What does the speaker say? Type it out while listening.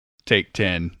take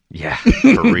 10. Yeah,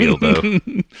 for real though.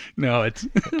 No, it's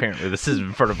Apparently, this is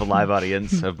in front of a live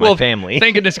audience of my family.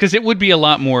 Thank goodness, because it would be a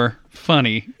lot more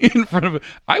funny in front of.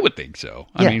 I would think so.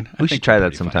 Yeah, I mean, I we think should try they're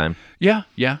that pretty sometime. funny. Yeah,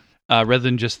 yeah. Rather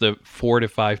than just the 4 to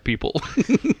 5 people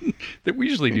that we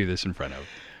usually do this in front of.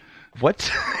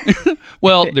 What?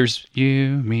 Well, there's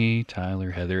you, me,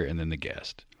 Tyler, Heather, and then the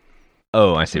guest.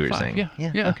 Oh, I see what you're 5. saying.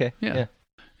 Yeah. Okay. Yeah.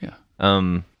 Yeah.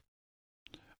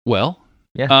 Well,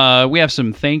 we have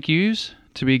some thank yous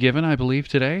to be given, I believe,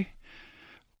 today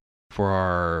for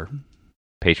our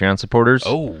Patreon supporters.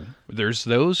 Oh, there's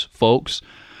those folks.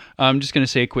 I'm just going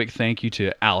to say a quick thank you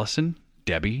to Allison,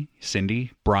 Debbie,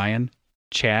 Cindy, Brian,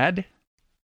 Chad.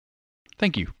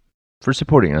 Thank you. For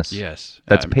supporting us. Yes.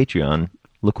 That's Patreon.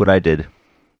 Look what I did.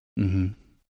 Mm-hmm.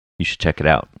 You should check it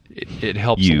out. It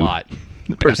helps You. a lot.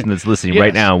 The person that's listening Yes.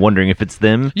 right now, wondering if it's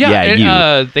them. Yeah, you.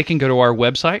 and, they can go to our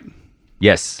website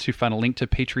Yes. to find a link to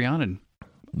Patreon and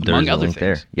There's among a other link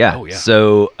things. there. Yeah. Oh, yeah.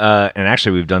 So, and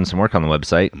actually, we've done some work on the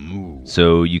website. Ooh.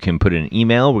 So you can put in an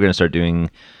email. We're going to start doing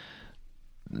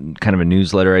kind of a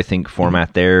newsletter, I think,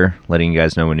 format there, letting you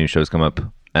guys know when new shows come up.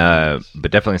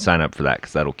 But definitely sign up for that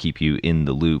because that'll keep you in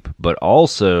the loop. But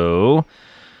also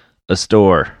a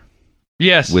store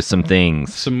Yes. with some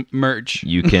things some merch.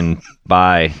 you can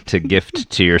buy to gift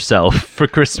to yourself for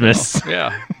Christmas.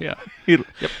 Yeah.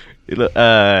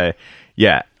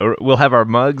 Yeah, or we'll have our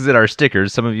mugs and our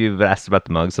stickers. Some of you have asked about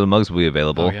the mugs, so the mugs will be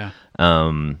available. Oh,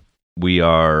 yeah. We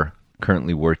are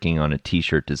currently working on a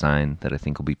T-shirt design that I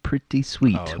think will be pretty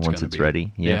sweet Oh, once gonna it's be.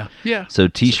 ready. Yeah. So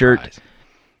T-shirt Surprise.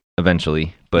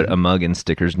 eventually, but Mm-hmm. a mug and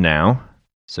stickers now.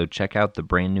 So check out the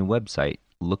brand new website,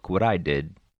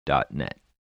 lookwhatidid.net.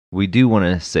 We do want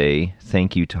to say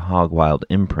thank you to Hog Wild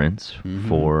Imprints Mhm.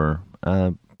 for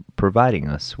providing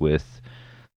us with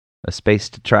a space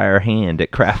to try our hand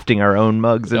at crafting our own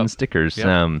mugs and Yep. stickers.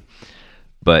 Yep.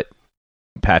 But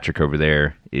Patrick over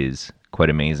there is quite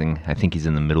amazing. I think he's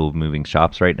in the middle of moving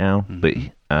shops right now, but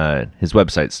his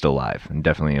website's still live and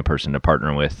definitely a person to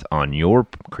partner with on your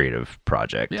creative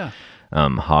project. Yeah.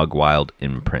 Hog Wild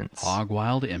Imprints. Hog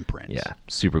Wild Imprints. Yeah,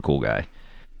 super cool guy.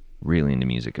 Really into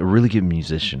music. A really good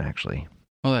musician, actually.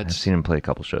 Well, I've that's seen him play a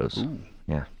couple shows. Ooh.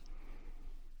 Yeah.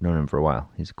 Known him for a while.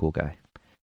 He's a cool guy.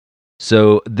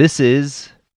 So this is,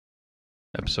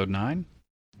 episode 9.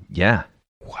 yeah.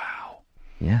 Wow.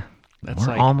 Yeah. That's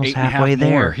We're like almost 8.5 halfway there.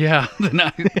 more. Yeah. Than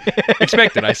I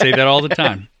expected. I say that all the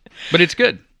time. But it's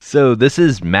good. So this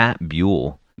is Matt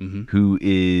Buell, Mm-hmm. who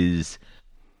is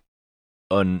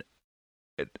an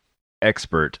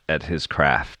expert at his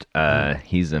craft.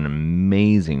 He's an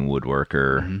amazing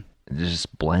woodworker. Mhm.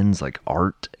 Just blends like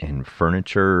art and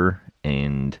furniture,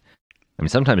 and I mean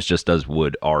sometimes just does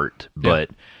wood art, but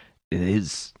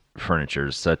his furniture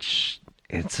is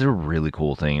it's a really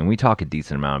cool thing. And we talk a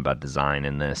decent amount about design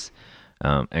in this,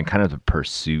 and kind of the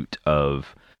pursuit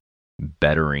of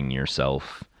bettering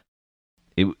yourself.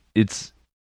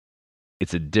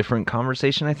 It's a different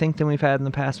conversation, I think, than we've had in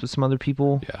the past with some other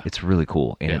people. Yeah. It's really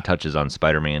cool, and Yeah. it touches on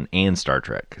Spider-Man and Star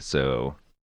Trek. So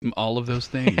All of those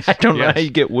things. I don't know Yes. how you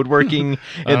get woodworking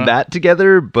and Uh, that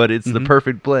together, but it's the Mhm.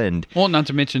 perfect blend. Well, not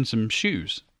to mention some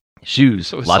shoes. Shoes,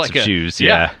 So it's lots like of a- shoes.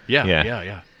 Yeah.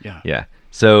 Yeah.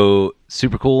 So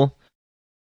super cool.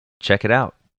 Check it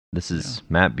out. This is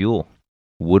Matt Buell,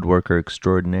 woodworker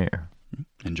extraordinaire.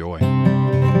 Enjoy.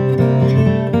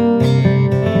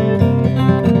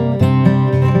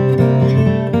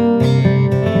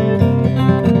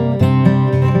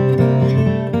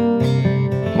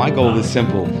 My goal is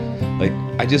simple. Like,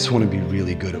 I just want to be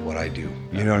really good at what I do.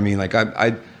 You know what I mean? Like,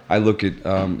 I look at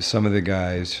some of the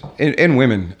guys and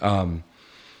women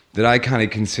that I kind of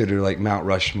consider like Mount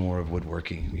Rushmore of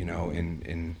woodworking, you know,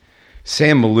 and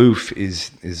Sam Maloof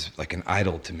is like an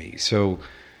idol to me. So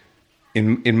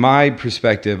in my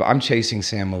perspective, I'm chasing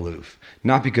Sam Maloof,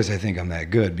 not because I think I'm that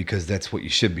good, because that's what you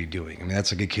should be doing. I mean,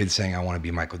 that's like a kid saying, I want to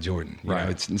be Michael Jordan. You Right. know,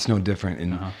 it's no different.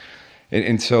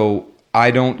 And so I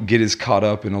don't get as caught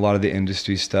up in a lot of the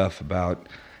industry stuff about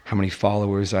how many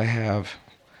followers I have,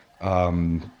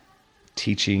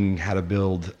 teaching how to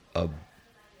build a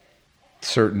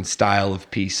certain style of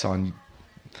piece on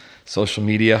social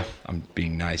media. I'm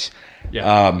being nice.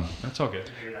 Yeah. That's all good.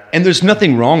 And there's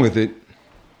nothing wrong with it.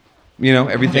 You know,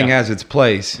 everything Yeah. has its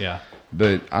place. Yeah.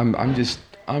 But I'm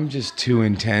just too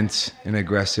intense and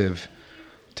aggressive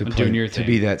to Doing your thing.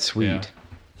 be that sweet. Yeah.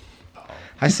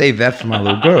 I save that for my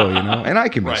little girl, you know, and I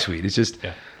can be Right. sweet. It's just,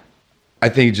 Yeah. I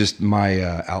think just my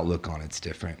outlook on it's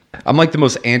different. I'm like the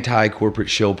most anti-corporate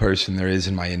shill person there is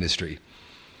in my industry.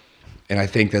 And I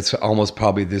think that's almost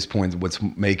probably at this point what's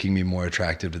making me more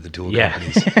attractive to the tool Yeah.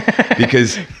 companies.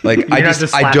 Because like not just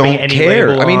I slapping don't any care.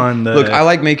 label I mean, on the- look, I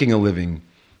like making a living,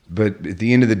 but at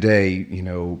the end of the day, you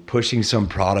know, pushing some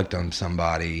product on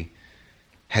somebody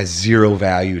has zero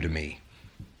value to me.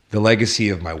 The legacy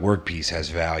of my workpiece has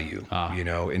value, you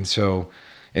know,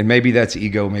 and maybe that's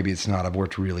ego, maybe it's not. I've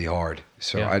worked really hard.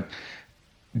 So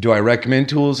do I recommend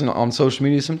tools on social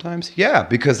media sometimes? Yeah,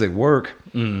 because they work,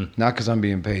 not because I'm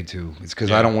being paid to. It's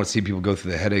because I don't want to see people go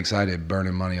through the headaches I did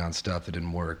burning money on stuff that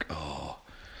didn't work. Oh,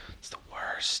 it's the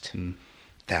worst.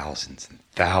 Thousands and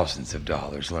thousands of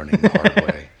dollars learning the hard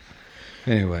way.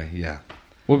 Anyway, yeah.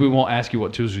 Well, we won't ask you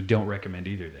what tools we don't recommend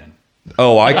either then.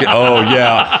 Oh, I can. Oh,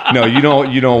 yeah. No, you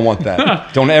don't want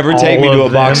that. Don't ever take me All to a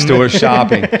of box them. store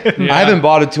shopping. I haven't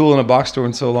bought a tool in a box store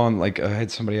in so long. Like I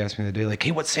had somebody ask me the other day, like, "Hey,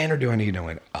 what sander do I need?" And I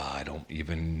went, "I don't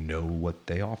even know what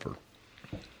they offer."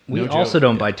 We No also joke.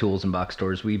 don't buy tools in box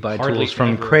stores. We buy Hardly tools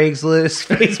from ever. Craigslist,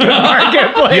 Facebook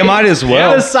Marketplace. You might as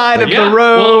well. The side of Yeah. the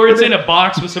road. Well, or it's in a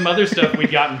box with some other stuff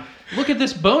we've gotten. Look at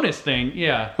this bonus thing.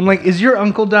 Yeah. I'm like, is your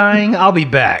uncle dying? I'll be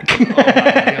back. Oh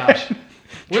my gosh.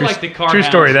 We're like the car True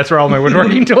story. hounds. That's where all my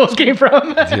woodworking tools came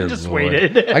from. Dear Just Lord.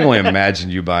 waited. I can only imagine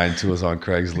you buying tools on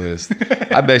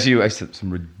Craigslist. I bet you I said some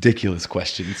ridiculous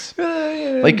questions.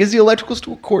 Like, is the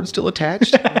electrical cord still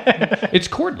attached? It's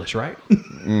cordless, right?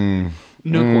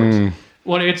 No cords.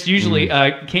 Well, it's usually,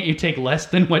 can't you take less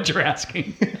than what you're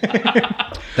asking?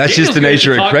 That's Daniel's just the good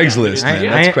nature to of talk Craigslist, to. man. Yeah.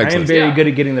 That's I am Craigslist. very Yeah. good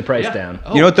at getting the price Yeah. down.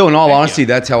 Oh, You know what, though? In all thank honesty, you.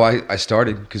 that's how I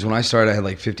started. Because when I started, I had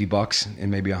like $50 and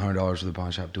maybe $100 worth of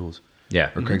pawn shop tools Yeah.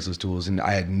 or Craigslist tools, and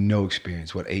I had no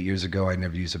experience. 8 years ago, I'd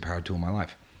never used a power tool in my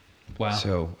life. Wow.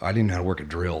 So I didn't know how to work a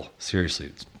drill. Seriously,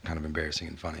 it's kind of embarrassing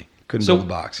and funny. Couldn't So- build a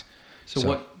box.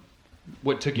 So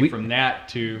what took you from that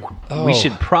to... We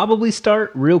should probably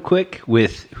start real quick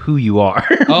with who you are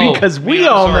Oh, because we man,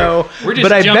 I'm all sorry. know. We're just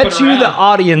but I jumping bet you the around.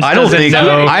 audience I don't doesn't think.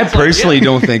 know. I personally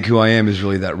don't think who I am is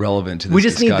really that relevant to this we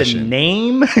just discussion. need the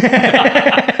name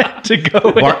to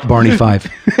go with. Barney Five.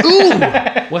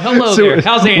 Well, hello So there.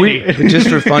 How's Andy? Just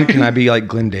for fun, can I be like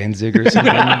Glenn Danzig or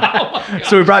something?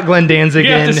 So we brought Glenn Danzig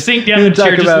You in. have to sink down to the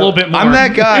chair talk just a about- little bit more. I'm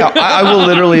that guy. I will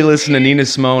literally listen to Nina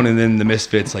Simone and then the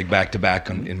Misfits like back to back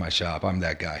in my shop. I'm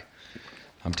that guy.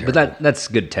 I'm terrible. But that's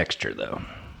good texture, though.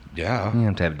 yeah. You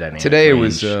have to have dynamic. Today it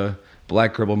range. was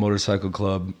Black Rebel Motorcycle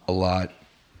Club a lot.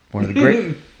 One of the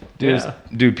great dudes. Yeah.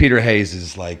 Dude, Peter Hayes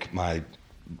is like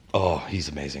he's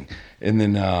amazing. And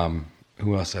then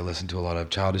who else I listen to a lot of?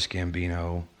 Childish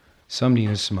Gambino, some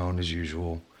Nina Simone as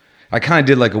usual. I kind of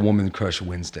did like a Woman Crush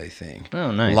Wednesday thing.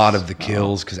 Oh, nice. A lot of The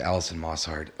Kills because Alison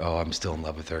Mosshart. Oh, I'm still in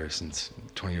love with her since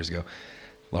 20 years ago.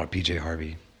 A lot of PJ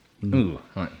Harvey. Ooh,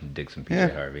 I dig some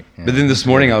PJ Harvey. Yeah. But then this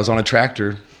morning I was on a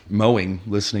tractor mowing,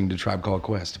 listening to Tribe Called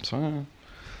Quest. I'm sorry.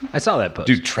 I saw that post.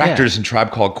 Dude, tractors and Tribe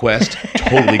Called Quest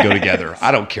totally go together.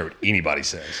 I don't care what anybody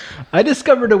says. Yeah. I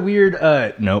discovered a weird.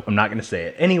 Nope, I'm not going to say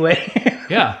it. Anyway,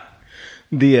 Yeah.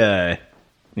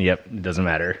 Yep, it doesn't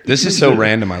matter. This is so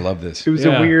random. I love this. It was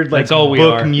Yeah, a weird like that's all we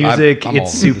book are. music. I'm all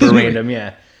It's over super this. random.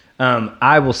 Yeah.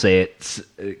 I will say it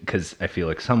because I feel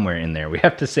like somewhere in there we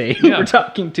have to say who Yeah. we're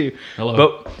talking to. Hello.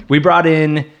 But we brought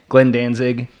in Glenn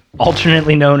Danzig,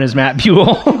 alternately known as Matt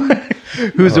Buell,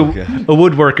 who's Okay. a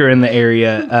woodworker in the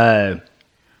area.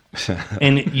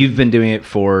 And you've been doing it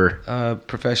for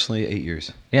Professionally, 8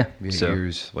 years. 8 so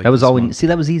years. like that was this all we month. see.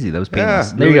 That was easy. That was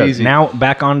painless. Yeah, there you really go. easy. Now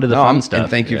back onto the fun stuff. And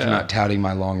thank you for Yeah. not touting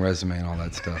my long resume and all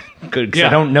that stuff. Good, 'cause Yeah. I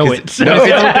don't know it. So.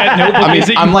 That notebook is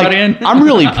that you I'm brought in? I'm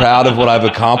really proud of what I've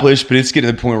accomplished, but it's getting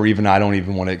to the point where even I don't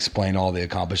even want to explain all the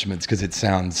accomplishments because it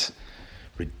sounds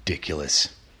ridiculous.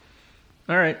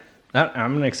 All right,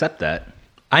 I'm gonna accept that.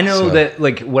 I know So- that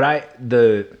like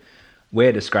the way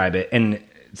I describe it, and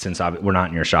since we're not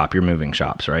in your shop, you're moving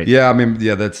shops, right? Yeah, I mean,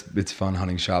 yeah, it's fun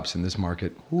hunting shops in this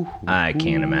market. I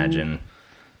can't imagine.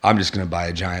 I'm just gonna buy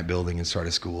a giant building and start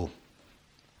a school.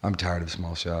 I'm tired of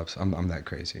small shops. I'm that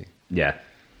crazy. Yeah.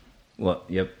 Well,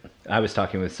 yep. I was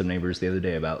talking with some neighbors the other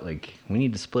day about like we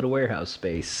need to split a warehouse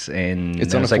space, and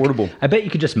It's I was like, unaffordable. I bet you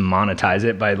could just monetize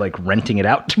it by like renting it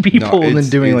out to people and then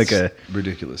doing like it's a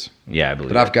ridiculous. yeah. I believe.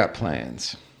 But I've got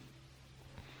plans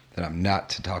that I'm not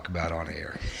to talk about on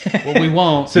air. Well, we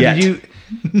won't. So yet. did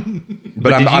you?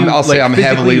 But I'll say I'm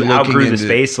heavily looking outgrew into the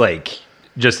space. Like,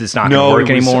 just it's not going to No, work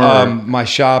it was, anymore. my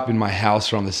shop and my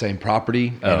house are on the same property,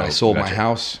 and Oh, I sold my gotcha.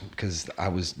 house because I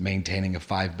was maintaining a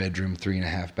 5-bedroom,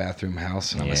 3.5 bathroom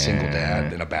house, and I'm a single Yeah.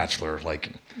 dad and a bachelor.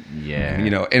 Like, yeah. you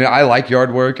know, and I like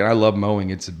yard work and I love mowing.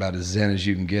 It's about as zen as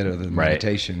you can get, other than Right.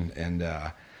 meditation. And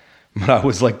but I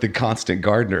was like the constant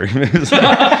gardener. It was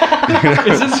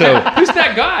Who's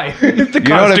that guy? you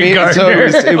know what I mean? So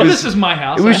it was, This is my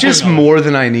house. It was I just don't know. more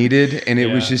than I needed, and it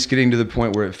was Yeah. just getting to the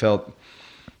point where it felt,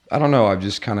 I don't know, I've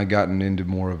just kind of gotten into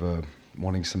more of a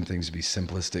wanting some things to be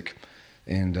simplistic.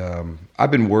 And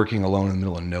I've been working alone in the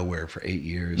middle of nowhere for 8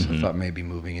 years. I thought maybe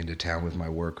moving into town with my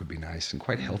work would be nice and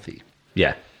quite healthy.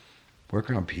 Yeah.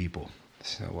 Working on people.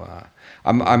 So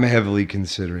I'm heavily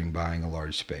considering buying a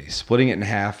large space, splitting it in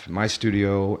half, my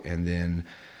studio, and then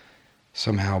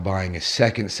somehow buying a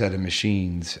second set of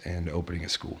machines and opening a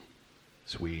school.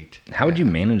 Sweet. How would you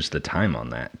manage the time on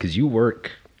that? Because you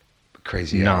work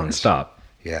Crazy hours. nonstop.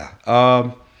 Yeah.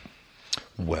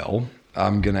 Well,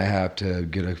 I'm going to have to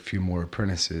get a few more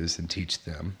apprentices and teach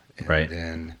them. And Right.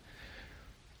 then,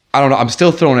 I don't know. I'm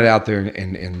still throwing it out there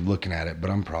and looking at it, but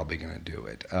I'm probably going to do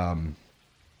it. I'm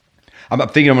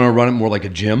thinking I'm going to run it more like a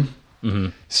gym. Mm-hmm.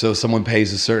 So someone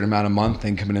pays a certain amount a month, they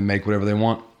can come in and make whatever they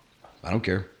want. I don't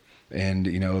care. And,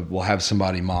 you know, we'll have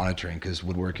somebody monitoring because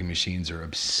woodworking machines are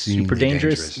obscenely Super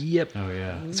dangerous. Yep. Oh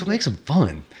yeah. That's what makes them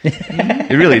fun.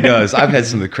 It really does. I've had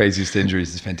some of the craziest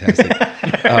injuries. It's fantastic.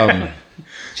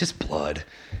 Just blood.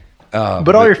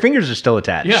 But all your fingers are still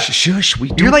attached. Yeah. Shush, we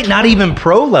do. You're like not even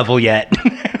pro level yet.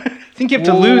 I think you have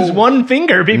to lose one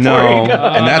finger before no, you go.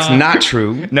 and that's not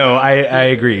true. No, I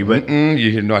agree, but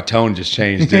You know, our tone just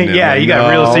changed, didn't it? Yeah, you got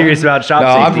real serious about shop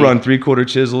I've safety. run 3/4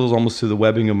 chisels almost through the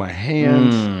webbing of my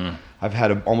hands.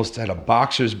 I've almost had a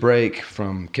boxer's break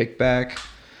from kickback.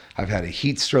 I've had a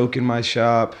heat stroke in my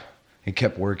shop and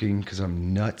kept working because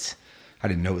I'm nuts. I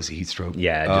didn't know it was a heat stroke.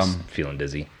 yeah, just feeling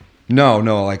dizzy. No,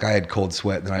 like I had cold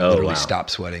sweat, then I literally wow. stopped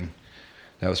sweating.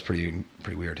 That was pretty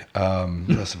weird.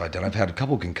 What else have I done? I've had a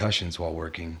couple concussions while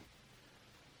working.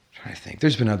 I'm trying to think.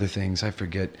 There's been other things. I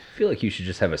forget. I feel like you should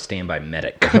just have a standby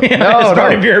medic. No.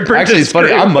 Actually, it's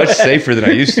funny. I'm much safer than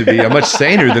I used to be. I'm much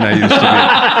saner than I used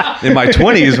to be. In my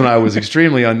 20s, when I was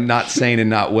extremely not sane and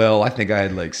not well, I think I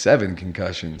had like 7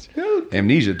 concussions.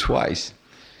 Amnesia twice,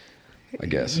 I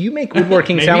guess. You make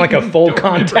woodworking sound like a full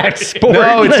contact sport.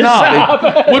 No, it's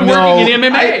not. Woodworking in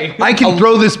MMA. I can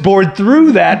throw this board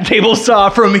through that table saw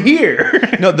from here.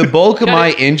 No, the bulk of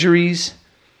my injuries,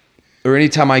 or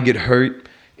anytime I get hurt,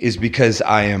 is because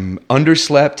I am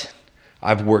underslept,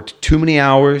 I've worked too many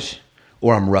hours,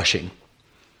 or I'm rushing.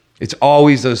 It's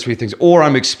always those 3 things. Or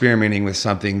I'm experimenting with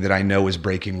something that I know is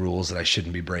breaking rules that I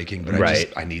shouldn't be breaking, but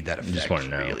Right. I need that effect wanna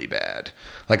know. really bad.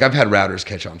 Like I've had routers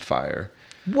catch on fire.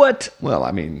 What? Well,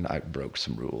 I mean, I broke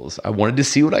some rules. I wanted to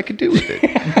see what I could do with it.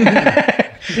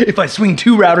 If I swing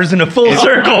 2 routers in a full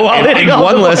circle while hitting And all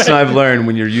one the lesson I've learned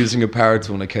when you're using a power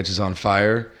tool and it catches on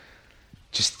fire,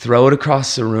 just throw it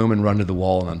across the room and run to the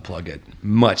wall and unplug it.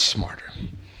 Much smarter.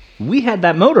 We had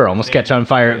that motor almost catch on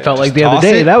fire. It felt like the Toss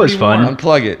other day. it. That was What do you fun. want?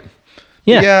 Unplug it.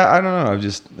 Yeah. Yeah, I don't know. I've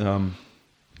just,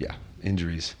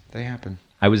 injuries. They happen.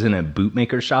 I was in a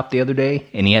bootmaker shop the other day,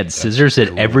 and he had scissors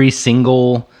at every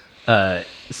single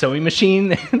sewing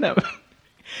machine.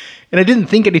 And I didn't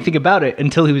think anything about it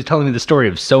until he was telling me the story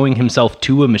of sewing himself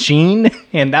to a machine.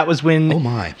 And that was when Oh,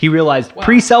 my. he realized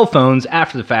pre-cell phones,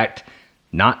 after the fact,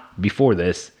 not before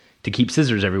this, to keep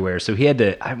scissors everywhere. So he had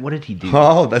to, what did he do?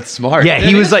 Oh, that's smart. Yeah,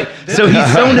 he was like, so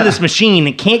he's sewn to this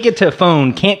machine, can't get to a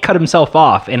phone, can't cut himself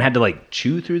off, and had to like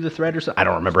chew through the thread or something. I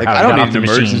don't remember Like, how I he don't got need off an the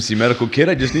machine. emergency medical kit.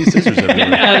 I just need scissors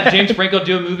everywhere. James Franco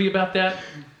do a movie about that?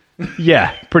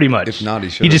 Yeah, pretty much. If not, he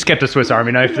He should've. just kept a Swiss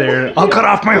Army knife there. I'll cut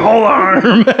off my whole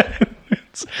arm.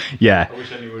 Yeah. I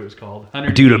wish I knew what it was called.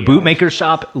 Dude, a bootmaker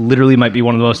shop literally might be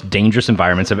one of the most dangerous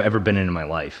environments I've ever been in my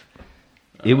life.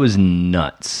 It was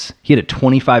nuts. He had a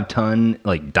 25-ton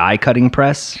like die cutting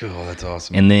press, Oh, that's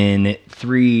awesome. and then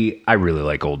 3. I really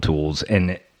like old tools,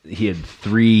 and he had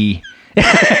 3.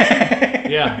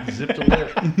 Yeah, zip to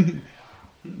lip.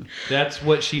 That's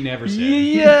what she never said.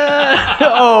 Yeah.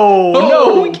 Oh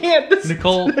no, we can't.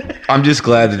 Nicole, I'm just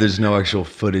glad that there's no actual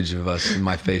footage of us and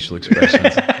my facial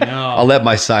expressions. I'll let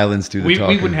my silence do the we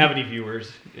talking. wouldn't have any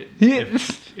viewers.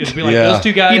 It'd be like Yeah. those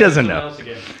 2 guys. He doesn't and know.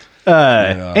 someone else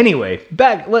again. Anyway,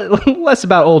 back less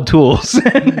about old tools.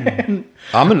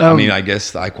 I mean, I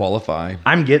guess I qualify.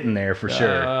 I'm getting there for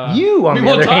sure. You, on we the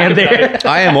won't other talk hand, about there. it.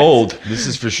 I am old. This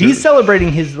is for sure. He's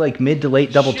celebrating his like mid to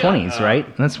late double 20s, right?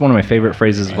 That's one of my favorite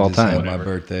phrases of I all just had time. my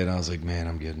birthday, and I was like, man,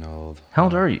 I'm getting old. How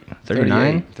old are you?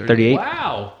 39? 38. 38?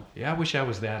 Wow. Yeah, I wish I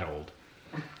was that old.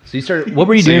 So you started. What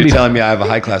were you So doing you're before? telling me I have a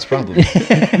high class problem?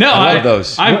 No, I love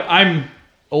those. I'm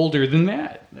older than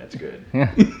that. That's good.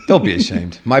 Don't be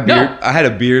ashamed. My beard. No. I had a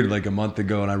beard like a month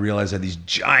ago, and I realized I had these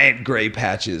giant gray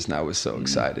patches, and I was so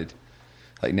excited.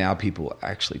 Like now, people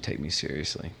actually take me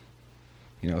seriously.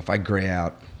 You know, if I gray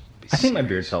out, I think my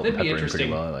beard's held That'd be peppering pretty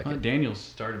interesting. well. I like it. Daniel's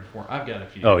started before. I've got a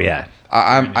few. Oh yeah,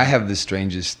 I have the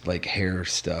strangest like hair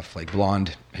stuff, like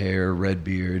blonde hair, red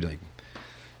beard. Like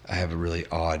I have a really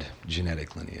odd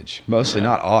genetic lineage. Mostly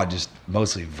not odd, just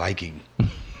mostly Viking.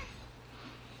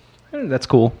 that's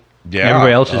cool. Yeah,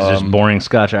 Everybody else is just boring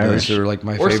Scotch Irish. Those are like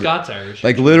my Or favorite. Scots Irish.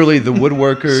 Like literally the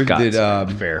woodworker Scots,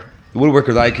 that fair. the woodworker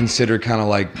that I consider kind of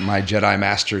like my Jedi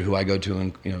master, who I go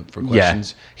to and for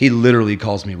questions. He literally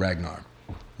calls me Ragnar.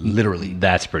 Literally.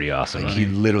 That's pretty awesome. He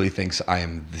literally thinks I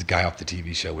am the guy off the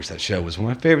TV show, which that show was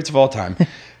one of my favorites of all time.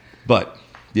 But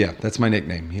yeah, that's my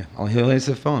nickname. Yeah, he'll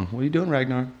answer the phone. What are you doing,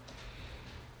 Ragnar?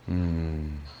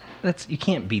 That's you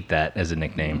can't beat that as a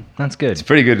nickname. That's good. It's a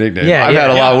pretty good nickname. Yeah, I've yeah,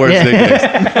 had a lot of worse yeah.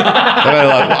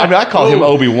 nicknames. I call him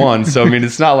Obi-Wan, so I mean,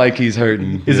 it's not like he's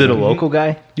hurting. Is it a local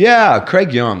guy? Yeah,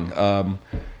 Craig Young.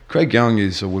 Craig Young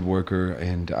is a woodworker,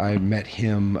 and I met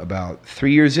him about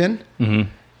 3 years in. Mm-hmm.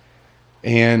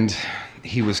 And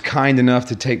he was kind enough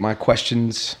to take my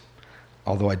questions,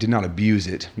 although I did not abuse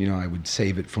it. I would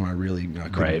save it for when I really, I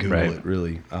couldn't Google it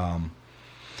really.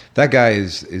 That guy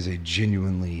is a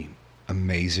genuinely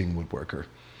amazing woodworker.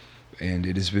 And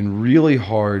it has been really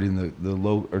hard in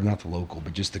not the local,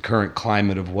 but just the current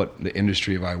climate of what the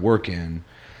industry I work in,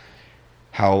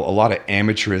 how a lot of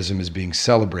amateurism is being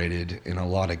celebrated and a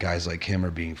lot of guys like him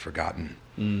are being forgotten.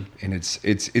 And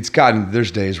it's gotten,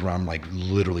 there's days where I'm like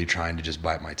literally trying to just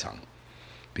bite my tongue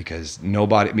because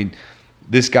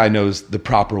this guy knows the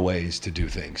proper ways to do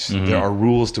things. Mm-hmm. There are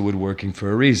rules to woodworking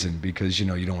for a reason because, you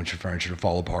don't want your furniture to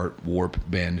fall apart, warp,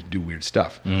 bend, do weird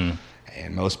stuff. Mm.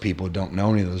 And most people don't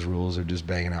know any of those rules. They're just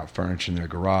banging out furniture in their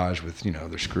garage with,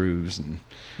 their screws, and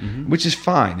which is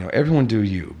fine. Everyone do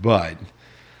you, but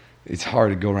it's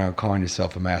hard to go around calling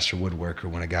yourself a master woodworker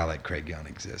when a guy like Craig Young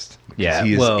exists. Yeah,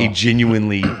 he is a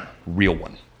genuinely real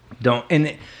one. I'm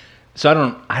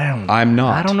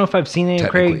not. I don't know if I've seen any of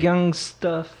Craig technically. Young's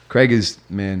stuff. Craig is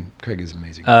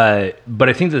amazing. But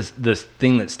I think the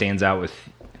thing that stands out with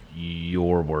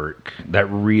your work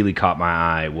that really caught my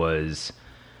eye was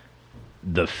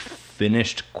the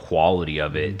finished quality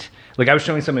of it. Like I was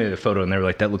showing somebody the photo and they were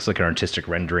like, that looks like an artistic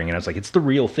rendering. And I was like, it's the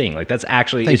real thing. Like that's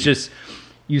actually, just,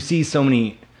 you see so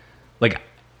many, like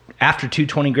after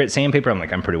 220 grit sandpaper, I'm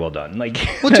like, I'm pretty well done. Like,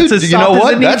 well, dude, you know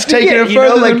what? That's taking it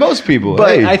further than most people.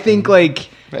 But I think like,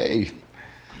 we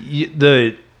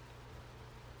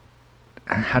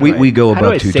go above 220. How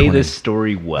do I say this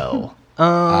story well?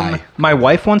 My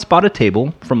wife once bought a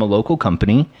table from a local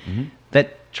company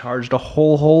that charged a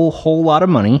whole lot of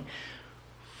money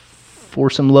for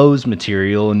some Lowe's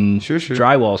material and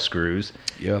drywall screws.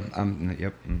 Yeah,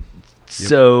 yep.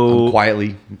 So I'm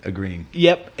quietly agreeing.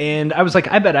 Yep, and I was like,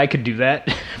 I bet I could do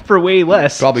that for way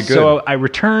less. Probably good. So I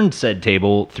returned said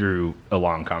table through a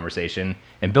long conversation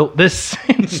and built this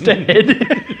instead.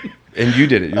 And you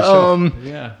did it yourself.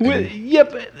 Yep,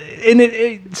 and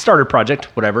it started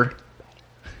project, whatever.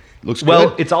 Looks well.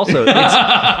 good. It's also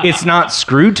it's not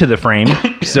screwed to the frame,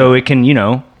 so it can do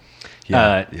all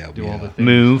the things.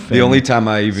 Move. The only time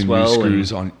I even swell use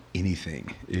screws on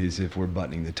anything is if we're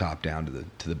buttoning the top down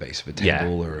to the base of a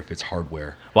table or if it's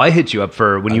hardware. Well, I hit you up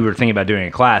for when you were thinking about doing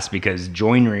a class because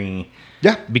joinery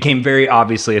became very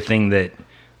obviously a thing that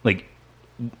like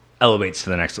elevates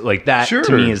to the next, like that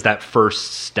to me is that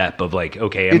first step of like,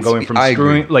 okay, I'm going from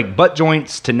screwing like butt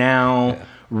joints to now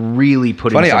really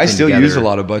putting funny something I still together. use a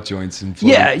lot of butt joints and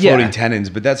floating tenons,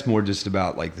 but that's more just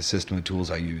about like the system of tools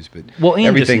I use. But and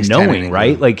everything's just knowing,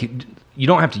 right? good. Like you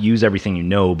don't have to use everything you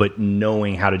know, but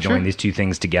knowing how to join these two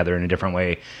things together in a different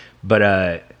way.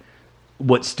 But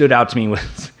what stood out to me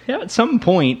was at some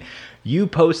point you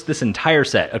post this entire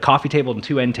set, a coffee table and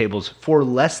 2 end tables, for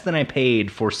less than I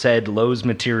paid for said Lowe's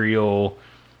material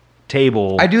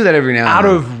table. I do that every now and out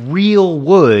then. Of real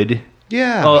wood.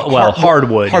 Yeah.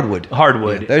 Hardwood. Hardwood.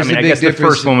 Yeah, I guess the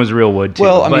first one was real wood too.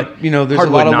 Well, there's a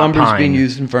lot of lumber being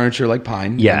used in furniture like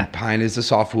pine. Yeah. And pine is a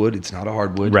softwood. It's not a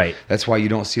hardwood. Right. That's why you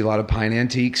don't see a lot of pine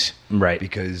antiques. Right.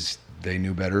 Because they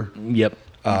knew better. Yep.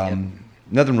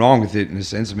 Nothing wrong with it in a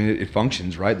sense. I mean, it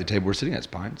functions, right? The table we're sitting at is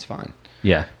pine. It's fine.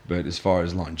 Yeah. But as far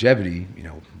as longevity,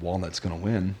 walnut's going to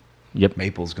win. Yep.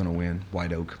 Maple's going to win.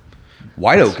 White oak.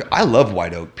 White oak. I love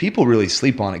white oak. People really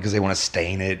sleep on it because they want to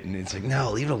stain it. And it's like,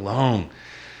 no, leave it alone.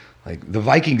 Like the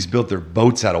Vikings built their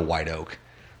boats out of white oak.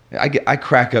 I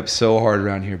crack up so hard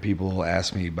around here. People will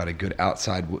ask me about a good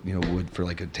outside wood for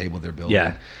like a table they're building. Yeah.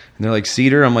 And they're like,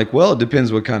 cedar? I'm like, well, it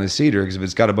depends what kind of cedar. Because if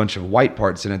it's got a bunch of white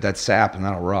parts in it, that's sap and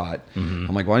that'll rot. Mm-hmm.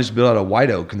 I'm like, why don't you just build out of white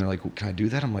oak? And they're like, well, can I do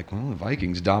that? I'm like, well, the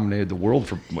Vikings dominated the world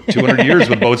for 200 years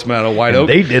with boats made out of white oak.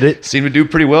 They did it. Seemed to do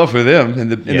pretty well for them.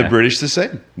 And the British the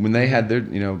same. When they had their,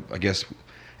 I guess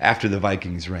after the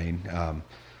Vikings' reign,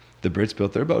 the Brits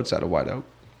built their boats out of white oak.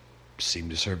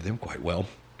 Seemed to serve them quite well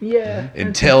Yeah.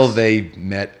 until they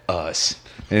met us.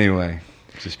 Anyway,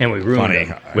 just And we ruined funny.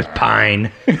 it with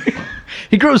pine.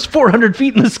 He grows 400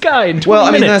 feet in the sky in 20 Well,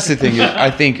 I mean, minutes. that's the thing.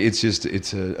 I think it's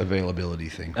a availability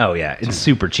thing. Oh, yeah. It's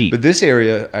super cheap. But this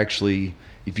area actually,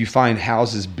 if you find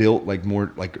houses built like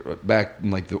more like back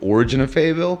in like the origin of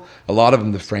Fayetteville, a lot of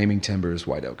them the framing timber is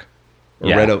white oak or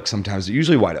Yeah. red oak. Sometimes they're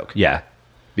usually white oak Yeah.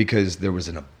 because there was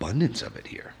an abundance of it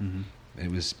here. It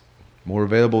was more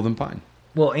available than pine.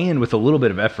 Well, and with a little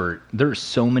bit of effort, there's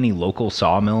so many local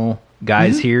sawmill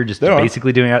guys here just There are.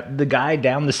 basically doing it. The guy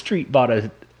down the street bought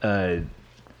a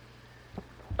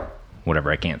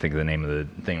whatever, I can't think of the name of the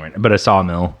thing right now, but a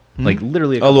sawmill. Like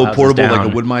literally A little portable, like a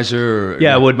wood. wood miser.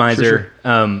 Yeah, wood miser.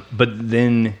 Sure. But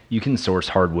then you can source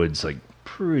hardwoods like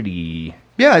pretty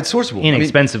Yeah, it's sourceable. I mean,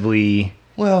 inexpensively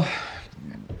well,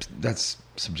 that's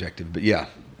subjective, but yeah.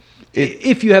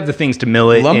 if you have the things to mill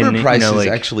it. Lumber and, prices like,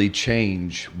 actually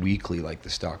change weekly like the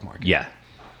stock market. yeah.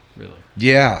 Really?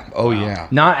 Yeah. Oh, yeah.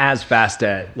 Not as fast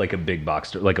at like a big box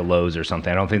store, like a Lowe's or something.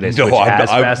 I don't think they No, switch as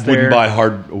I fast wouldn't there. buy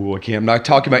hard. Oh, okay, I'm not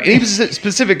talking about any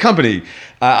specific company.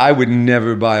 I would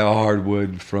never buy a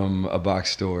hardwood from a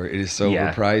box store. It is so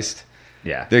Yeah. overpriced.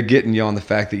 Yeah. They're getting you on the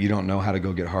fact that you don't know how to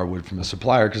go get hardwood from a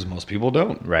supplier because most people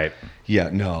don't. Right. Yeah,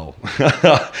 no.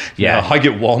 Yeah. No, I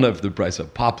get walnut for the price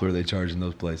of poplar they charge in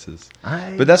those places.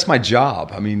 I- But that's my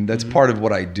job. I mean, that's part of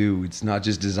what I do. It's not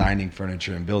just designing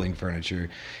furniture and building furniture.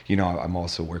 You know, I'm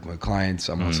also working with clients.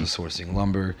 I'm also sourcing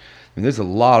lumber. I mean, there's a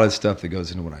lot of stuff that goes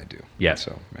into what I do. Yeah.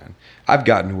 So, man, I've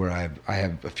gotten to where I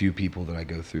have a few people that I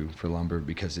go through for lumber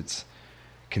because it's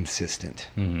consistent.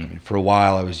 I mean, for a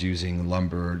while, I was using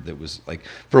lumber that was like,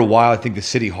 for a while, I think the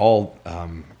City Hall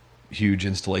huge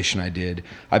installation I did,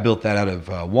 I built that out of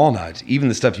walnut. Even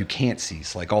the stuff you can't see,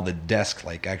 so like all the desk,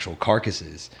 like actual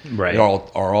carcasses, Right. they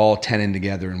are all tenon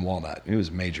together in walnut. It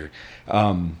was major.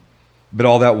 But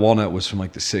all that walnut was from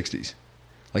like the 60s.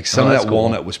 Like some of that's that cool.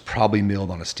 walnut was probably milled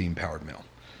on a steam powered mill.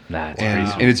 That's And,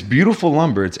 crazy. and it's beautiful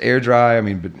lumber. It's air dry. I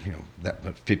mean, but you know, that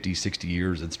but 50, 60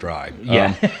 years, it's dry.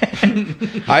 Yeah.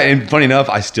 And funny enough,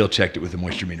 I still checked it with a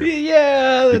moisture meter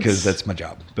Yeah. because that's my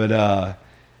job. But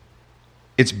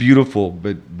it's beautiful.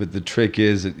 But the trick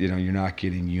is that, you know, you're not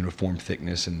getting uniform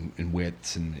thickness and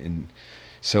widths. And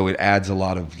so it adds a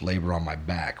lot of labor on my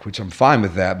back, which I'm fine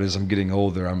with that. But as I'm getting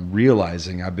older, I'm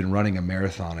realizing I've been running a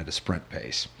marathon at a sprint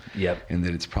pace. Yep. And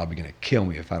that it's probably going to kill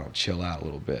me if I don't chill out a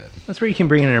little bit. That's where you can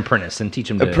bring in an apprentice and teach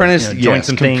them to Apprentice, join yes.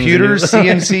 some things. Computers,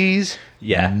 CNCs,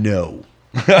 Yeah. no.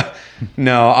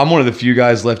 No, I'm one of the few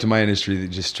guys left in my industry that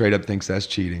just straight up thinks that's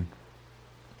cheating.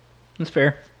 That's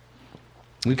fair.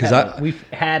 Because We've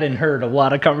had and heard a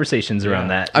lot of conversations around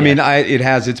that. I mean, it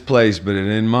has its place, but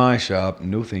in my shop,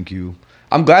 no thank you.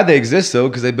 I'm glad they exist, though,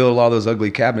 because they build a lot of those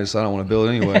ugly cabinets I don't want to build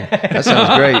anyway. That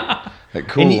sounds great. Like,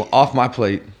 cool, And you- off my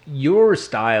plate. your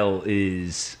style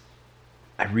is,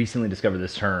 I recently discovered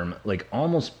this term, like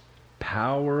almost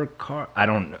power car. I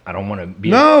don't want to be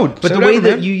No, but say the way whatever,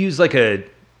 that man. you use like a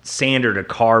sander to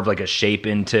carve like a shape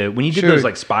into when you did Sure. those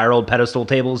like spiraled pedestal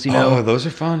tables, you know, Oh, those are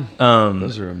fun.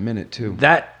 Those are a minute, too.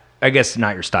 that I guess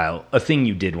not your style. A thing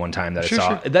you did one time that Sure, I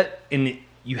saw sure. that, and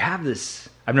you have this.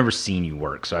 I've never seen you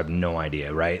work, so I have no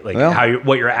idea, right? Like Well-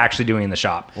 what you're actually doing in the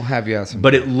shop. We'll have you out some.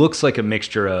 But it looks like a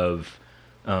mixture of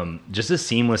just a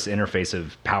seamless interface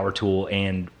of power tool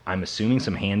and I'm assuming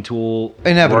some hand tool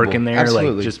Inevitable. work in there,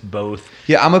 Absolutely. like just both.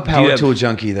 Yeah, I'm a Do you power have- tool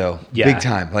junkie, though. Yeah. Big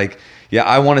time. Like, yeah,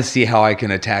 I want to see how I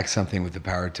can attack something with the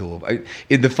power tool.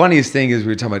 The funniest thing is we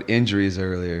were talking about injuries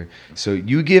earlier. So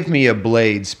you give me a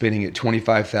blade spinning at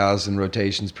 25,000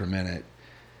 rotations per minute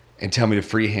and tell me to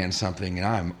freehand something, and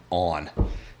I'm on.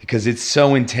 Because it's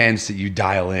so intense that you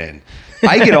dial in.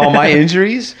 I get all my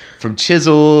injuries from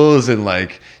chisels and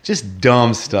like just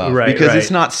dumb stuff. Right, because right. it's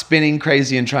not spinning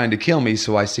crazy and trying to kill me,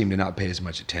 so I seem to not pay as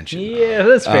much attention. Yeah,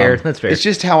 that's fair. That's fair. It's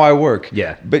just how I work.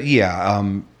 Yeah. But yeah,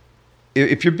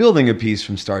 if you're building a piece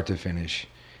from start to finish,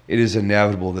 it is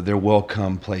inevitable that there will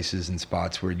come places and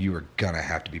spots where you are gonna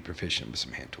have to be proficient with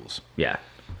some hand tools. yeah.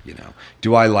 You know,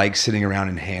 do I like sitting around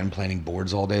and hand planing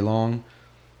boards all day long?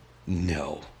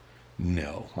 No.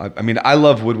 I mean, I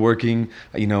love woodworking,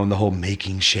 you know, and the whole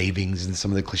making shavings and some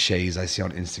of the cliches I see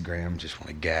on Instagram. Just want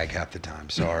to gag half the time.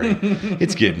 Sorry.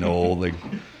 It's getting old. Like,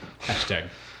 Hashtag.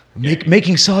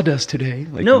 making sawdust today.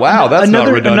 Like, No, wow, that's another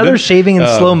not redundant. another shaving in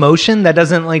slow motion that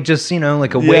doesn't like just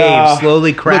like a Yeah. wave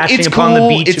slowly crashing Look, it's upon cool.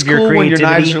 the beach It's of your cool when your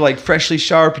creativity. knives are like freshly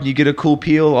sharp and you get a cool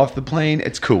peel off the plane.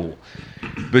 It's cool.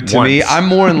 But to me, Once. I'm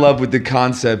more in love with the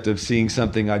concept of seeing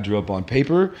something I drew up on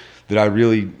paper that I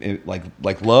really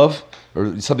like love,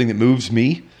 or something that moves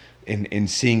me, and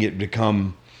seeing it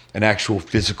become an actual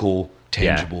physical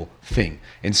tangible thing.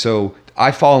 And so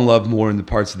I fall in love more in the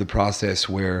parts of the process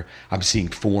where I'm seeing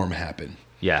form happen.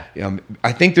 Yeah.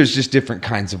 I think there's just different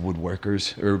kinds of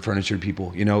woodworkers or furniture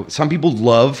people. You know, some people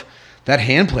love that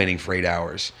hand planing for 8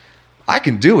 hours. I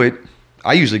can do it.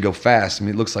 I usually go fast. I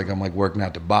mean, it looks like I'm like working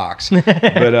out to box.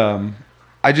 But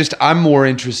I'm more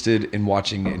interested in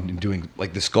watching and doing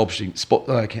like the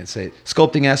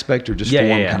sculpting aspect or just form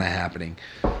kind of happening.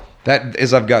 That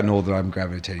as I've gotten older, I'm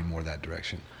gravitating more that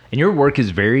direction. And your work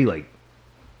is very like,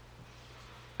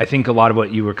 I think a lot of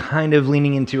what you were kind of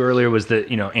leaning into earlier was the,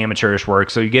 amateurish work.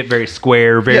 So you get very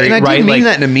square, very and I right. didn't mean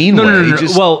that in a mean way. No.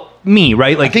 Well,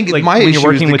 right? Like, I think like my when issue you're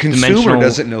working is the with consumer dimensional,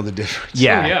 doesn't know the difference.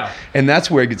 Yeah. Oh, yeah. And that's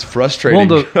where it gets frustrating.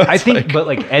 Well, I It's think, like- but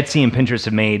like Etsy and Pinterest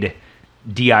have made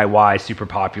DIY super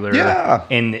popular. Yeah.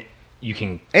 And you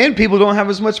can and people don't have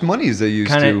as much money as they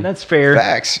used kind to. of, that's fair.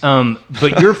 Facts.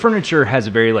 But your furniture has a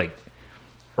very like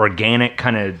organic,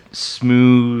 kind of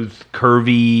smooth,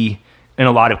 curvy in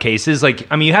a lot of cases. Like,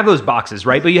 I mean, you have those boxes,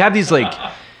 right? But you have these like,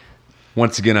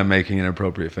 Once again, I'm making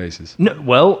inappropriate faces. no,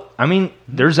 well, I mean,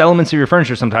 there's elements of your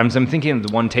furniture sometimes. I'm thinking of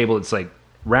the one table, it's like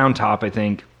round top, I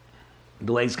think.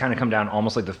 The legs kind of come down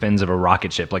almost like the fins of a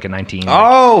rocket ship, like a 1950s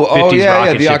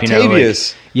rocket the ship,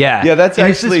 Octavius. Yeah, that's and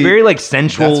actually it's this very like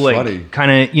sensual, that's like funny.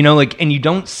 kind of, like, and you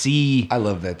don't see I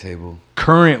love that table.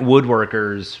 current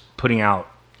woodworkers putting out,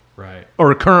 Right.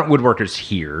 or current woodworkers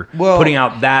here Well- putting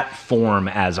out that form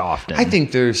as often. I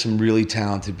think there's some really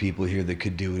talented people here that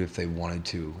could do it if they wanted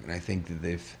to, and I think that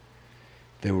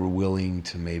they were willing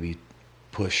to maybe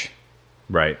push.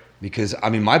 right. Because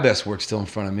I mean, my best work's still in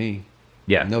front of me.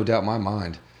 Yeah. No doubt in my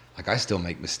mind. Like I still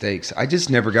make mistakes. I just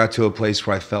never got to a place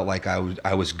where I felt like I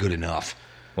was good enough.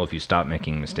 Well, if you stop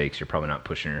making mistakes, you're probably not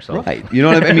pushing yourself. Right. You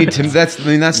know what I mean?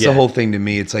 That's Yeah. the whole thing to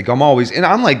me. It's like I'm always, and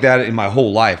I'm like that in my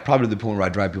whole life, probably to the point where I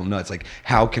drive people nuts. Like,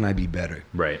 how can I be better?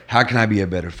 Right. How can I be a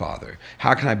better father?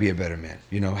 How can I be a better man?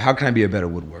 How can I be a better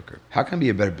woodworker? How can I be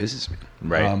a better businessman?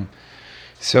 Right.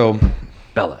 So,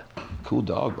 Bella, cool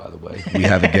dog, by the way. We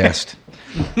have a guest.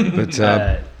 But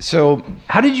so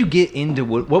how did you get into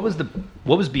wood? What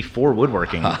was before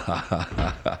woodworking? when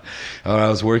I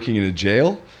was working in a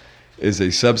jail as a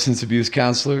substance abuse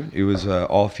counselor, it was an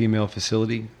all-female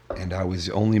facility, and I was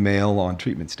the only male on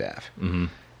treatment staff. Mm-hmm.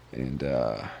 And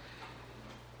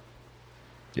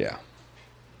yeah,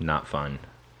 Not fun.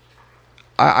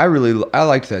 I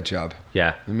liked that job.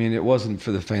 Yeah. I mean, it wasn't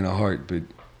for the faint of heart, but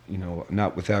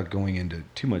not without going into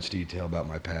too much detail about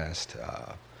my past.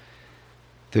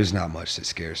 There's not much that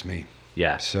scares me.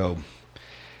 Yeah. So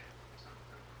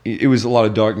it was a lot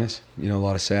of darkness, a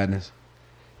lot of sadness,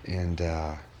 and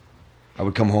I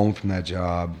would come home from that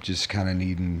job just kind of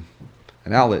needing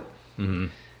an outlet. Mm-hmm.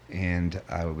 And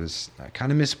I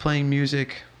kind of miss playing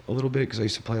music a little bit because I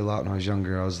used to play a lot when I was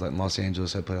younger. I was like in Los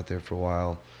Angeles. I played out there for a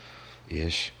while,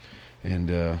 ish,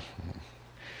 and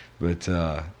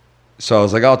so I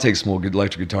was like, I'll take some old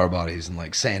electric guitar bodies and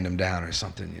like sand them down or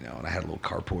something, And I had a little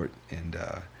carport, and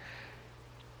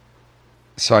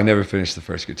so I never finished the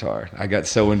first guitar. I got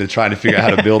so into trying to figure out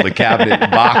how to build a cabinet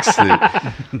box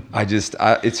that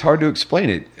it's hard to explain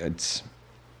it. It's,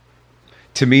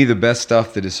 to me, the best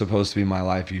stuff that is supposed to be my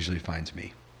life usually finds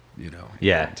me,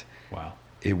 Yeah. And Wow.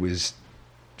 it was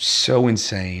so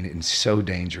insane and so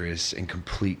dangerous and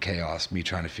complete chaos, me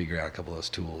trying to figure out a couple of those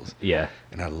tools. Yeah.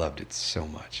 And I loved it so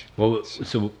much. Well,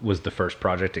 so was the first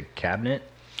project a cabinet?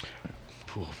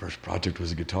 Cool. First project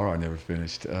was a guitar I never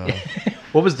finished.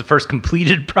 What was the first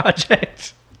completed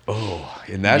project?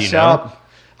 In that Do you shop,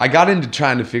 I got into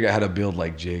trying to figure out how to build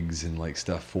like jigs and like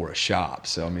stuff for a shop.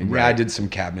 So I mean, yeah, I Right. did some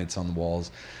cabinets on the walls.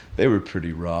 They were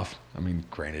pretty rough. I mean,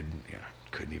 granted,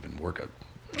 couldn't even work a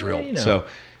drill. you know. So,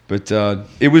 but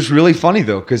it was really funny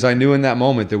though, because I knew in that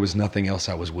moment there was nothing else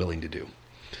I was willing to do.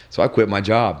 So I quit my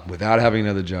job without having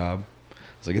another job. I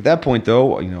was like, at that point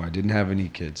though, I didn't have any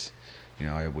kids.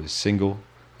 I was single.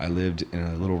 I lived in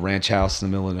a little ranch house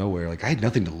in the middle of nowhere. Like I had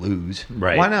nothing to lose.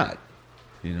 Right. Why not?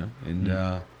 And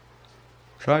so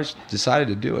I just decided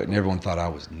to do it, and everyone thought I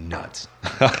was nuts.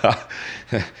 I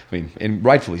mean, and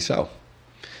rightfully so.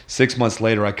 6 months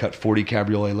later, I cut 40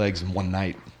 cabriolet legs in one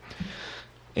night.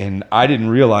 And I didn't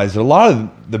realize that a lot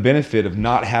of the benefit of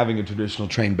not having a traditional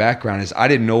trained background is I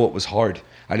didn't know it was hard.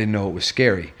 I didn't know it was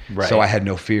scary. Right. So I had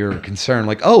no fear or concern.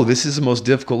 Like, oh, this is the most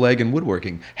difficult leg in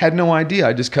woodworking. Had no idea.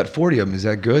 I just cut 40 of them. Is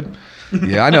that good?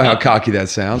 Yeah, I know how cocky that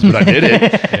sounds, but I did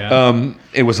it. Yeah.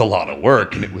 It was a lot of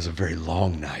work, and it was a very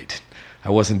long night. I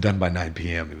wasn't done by 9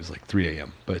 p.m. It was like 3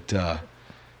 a.m. But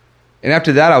and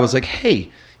after that, I was like,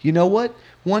 hey, you know what?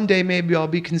 One day maybe I'll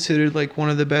be considered like one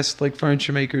of the best like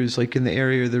furniture makers like in the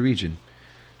area or the region.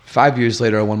 5 years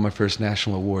later, I won my first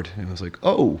national award, and I was like,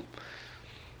 oh,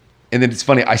 And then it's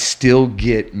funny, I still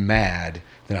get mad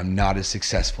that I'm not as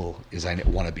successful as I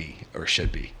want to be or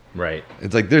should be. Right.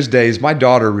 It's like there's days, my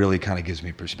daughter really kind of gives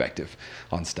me perspective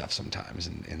on stuff sometimes.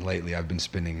 And lately I've been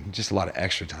spending just a lot of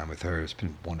extra time with her. It's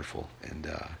been wonderful. And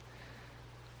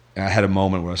I had a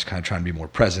moment where I was kind of trying to be more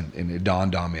present, and it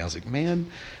dawned on me. I was like,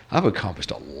 man, I've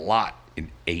accomplished a lot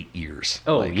in 8 years.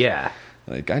 Oh, like, yeah.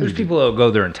 Like There's people that will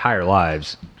go their entire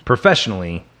lives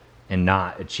professionally and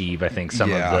not achieve, I think, some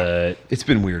of the... It's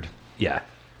been weird. Yeah.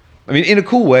 I mean, in a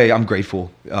cool way, I'm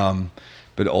grateful.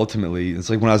 But ultimately, it's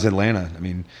like when I was in Atlanta, I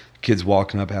mean, kids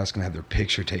walking up asking to have their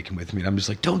picture taken with me. And I'm just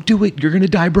like, don't do it. You're going to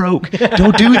die broke.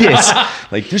 Don't do this.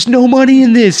 Like, there's no money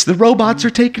in this. The robots are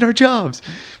taking our jobs.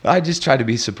 I just try to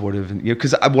be supportive. And,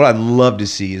 because what I'd love to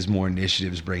see is more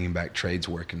initiatives bringing back trades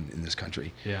work in this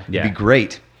country. Yeah. It'd be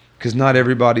great. Because not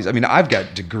everybody's, I mean, I've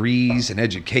got degrees and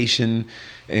education,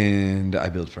 and I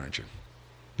build furniture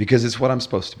because it's what I'm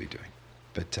supposed to be doing.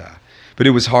 But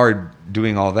it was hard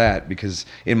doing all that because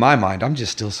in my mind, I'm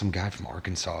just still some guy from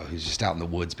Arkansas who's just out in the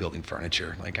woods building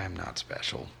furniture. Like, I'm not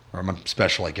special, or I'm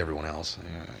special like everyone else.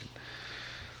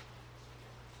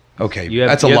 Okay,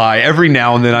 that's a lie. Every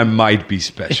now and then I might be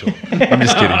special. I'm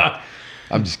just kidding.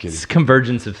 I'm just kidding. It's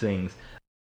convergence of things.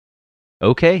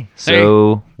 Okay,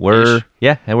 so we're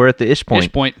at the ish point.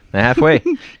 Ish point. Halfway.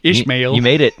 Ishmael. You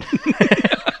made it.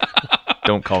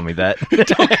 Don't call me that.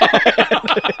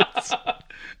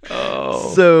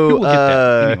 Oh. So we'll get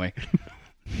that. Anyway.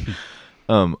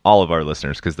 All of our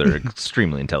listeners, because they're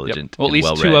extremely intelligent. Yep. Well, at and least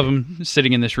well-read. two of them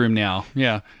sitting in this room now.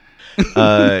 Yeah.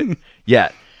 Yeah.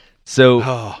 So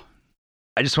Oh.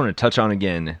 I just want to touch on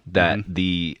again that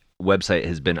the website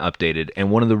has been updated,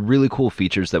 and one of the really cool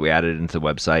features that we added into the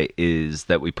website is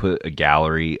that we put a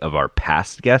gallery of our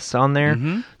past guests on there.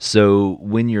 So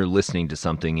when you're listening to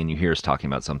something and you hear us talking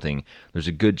about something, there's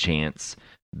a good chance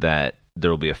that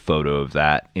there will be a photo of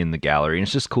that in the gallery, and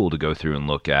it's just cool to go through and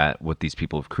look at what these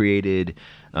people have created,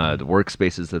 the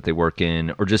workspaces that they work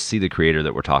in, or just see the creator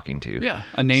that we're talking to. Yeah.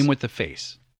 A name with a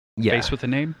face. Yeah. Face with a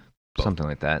name. Something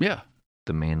like that. Yeah.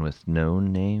 The man with no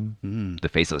name. The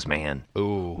faceless man. Ooh.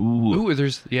 Ooh. that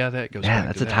goes Yeah, back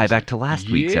that's to a that. tie back to last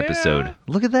week's Yeah. episode.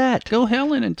 Look at that. Go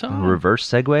Helen and Tom. Reverse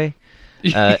segue.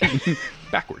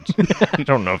 Backwards. I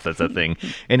don't know if that's a thing.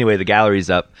 Anyway, the gallery's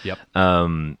up. Yep.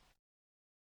 Um,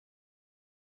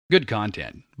 Good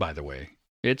content, by the way.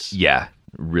 It's yeah,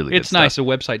 really. it's good nice. stuff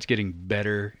The website's getting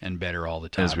better and better all the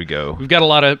time as we go. We've got a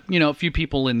lot of, a few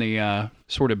people in the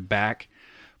sort of back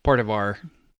part of our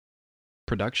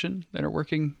production that are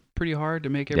working pretty hard to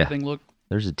make everything look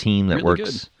There's a team that really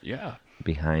works good. Yeah.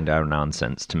 behind our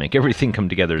nonsense to make everything come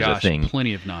together as a Gosh, thing.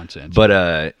 plenty of nonsense. But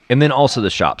and then also the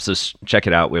shop. So check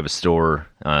it out. We have a store.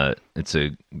 It's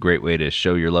a great way to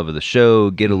show your love of the show.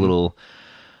 Get a little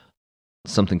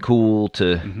something cool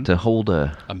to hold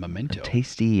a memento.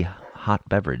 tasty hot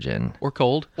beverage in. Or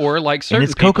cold. Or like certain And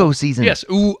it's people. cocoa season. Yes.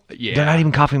 Ooh, yeah. They're not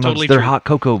even coffee mugs. Totally They're true. hot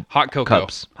cocoa. Hot cocoa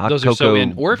cups. Hot Those are so cocoa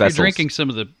in. Or if vessels. you're drinking some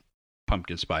of the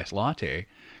pumpkin spice latte,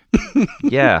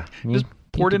 Yeah. just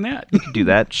pour it in that. do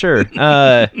that, sure.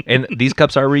 And these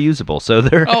cups are reusable, so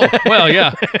they're Oh, well,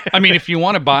 yeah. I mean, if you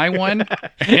want to buy one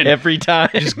and every time.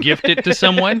 just gift it to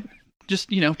someone, just,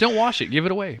 don't wash it. Give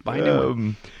it away. Buy a new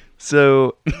one.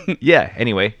 So, yeah.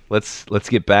 Anyway, let's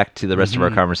get back to the rest of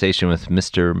our conversation with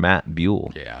Mr. Matt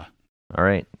Buell. Yeah. All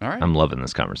right. All right. I'm loving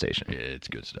this conversation. It's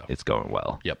good stuff. It's going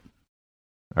well. Yep.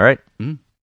 All right.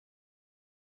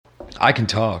 I can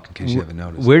talk in case you haven't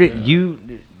noticed. Where did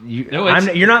you No,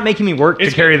 it's- you're not making me work to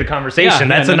it's- carry the conversation.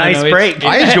 Yeah, That's no, a no, nice no, break.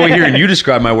 I enjoy hearing you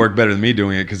describe my work better than me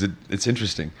doing it because it's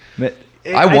interesting.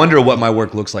 I wonder what my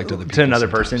work looks like to other people. to another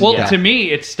sometimes. person. Well, yeah. to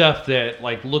me, it's stuff that,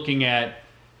 like, looking at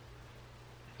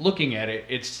it,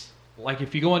 it's like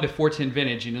if you go into 410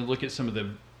 Vintage and you look at some of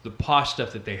the posh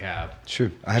stuff that they have.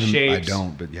 Sure, I haven't. I Shapes.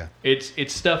 don't, but yeah. It's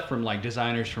stuff from like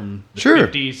designers from the Sure.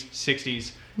 50s,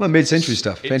 60s. Well, mid-century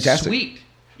stuff, It's fantastic. sweet.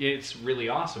 It's really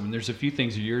awesome. And there's a few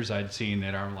things of yours I'd seen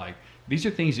that are like, these are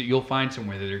things that you'll find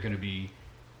somewhere that are going to be,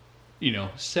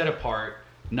 set apart,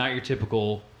 not your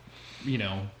typical,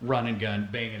 run and gun,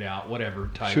 bang it out, whatever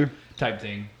type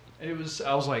thing. I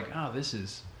was like, oh, this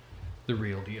is the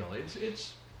real deal.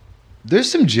 It's There's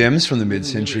some gems from the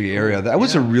mid-century really area. cool. That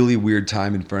was a Yeah. really weird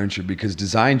time in furniture because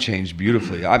design changed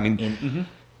beautifully. I mean,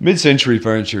 mid-century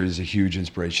furniture is a huge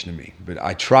inspiration to me. But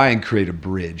I try and create a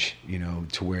bridge,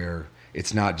 to where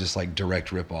it's not just like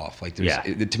direct rip-off. Like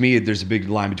to me, there's a big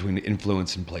line between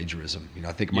influence and plagiarism.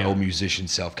 I think my old musician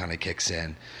self kind of kicks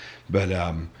in. But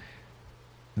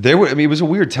it was a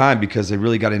weird time because they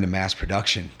really got into mass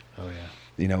production. oh yeah.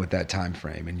 with that time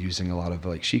frame, and using a lot of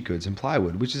like sheet goods and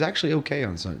plywood, which is actually okay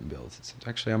on certain builds. It's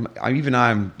actually,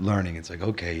 I'm learning. It's like,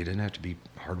 okay, you didn't have to be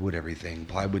hardwood everything.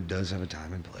 Plywood does have a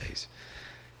time and place.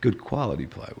 Good quality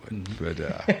plywood, but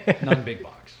Not a big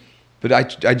box. but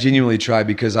I genuinely try,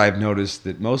 because I've noticed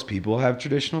that most people have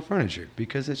traditional furniture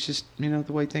because it's just the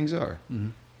way things are.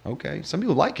 Okay, some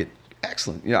people like it.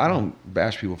 Excellent. I don't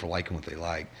bash people for liking what they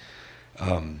like.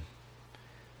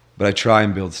 But I try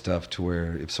and build stuff to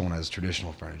where if someone has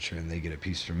traditional furniture and they get a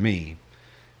piece from me,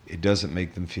 it doesn't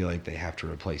make them feel like they have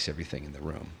to replace everything in the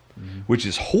room, which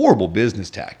is horrible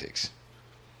business tactics.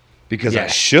 Because I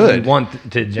should want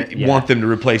them to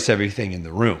replace everything in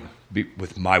the room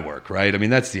with my work, right? I mean,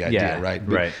 that's the idea, right?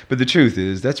 Right. But the truth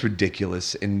is, that's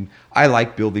ridiculous. And I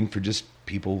like building for just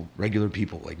people, regular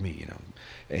people like me,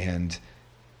 and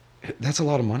that's a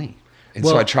lot of money. And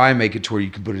so I try and make it to where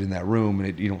you can put it in that room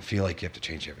and you don't feel like you have to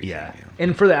change everything. Yeah.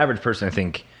 And for the average person, I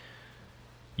think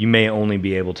you may only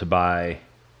be able to buy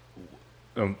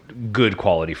good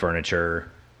quality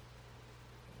furniture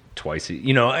twice. It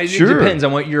depends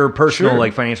on what your personal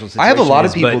financial situation is. I have a lot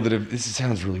of people that have, this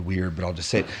sounds really weird, but I'll just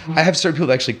say it. I have certain people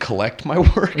that actually collect my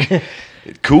work.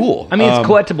 Cool. I mean, it's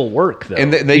collectible work, though.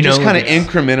 And they just kind of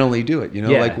incrementally do it,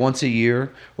 like once a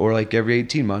year or like every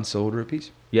 18 months they'll order a piece.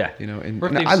 Yeah. And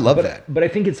I love that. But I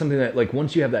think it's something that, like,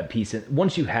 once you have that piece,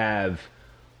 once you have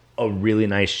a really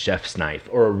nice chef's knife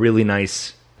or a really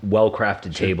nice,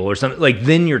 well-crafted table or something, like,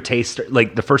 then your taste,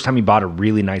 like, the first time you bought a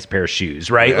really nice pair of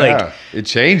shoes, right? Yeah, like, it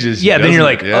changes. Yeah, then you're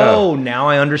like, oh, now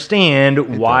I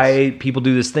understand why people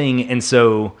do this thing. And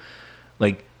so,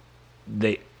 like,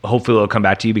 hopefully they'll come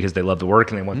back to you because they love the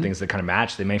work and they want things that kind of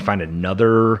match. They may find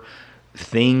another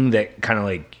thing that kind of,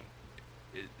 like,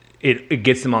 it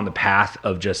gets them on the path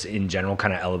of just in general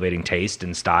kind of elevating taste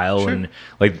and style, and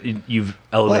like you've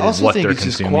elevated what they're consuming.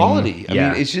 It's just quality. I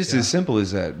mean, it's just as simple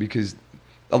as that, because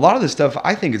a lot of the stuff,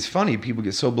 I think it's funny. People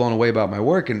get so blown away about my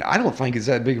work, and I don't think it's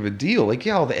that big of a deal. Like,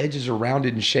 all the edges are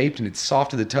rounded and shaped, and it's soft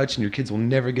to the touch, and your kids will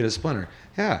never get a splinter.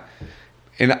 Yeah.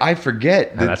 And I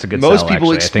forget that that's a good most sell,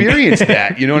 people actually, experience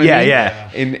that. You know what I mean?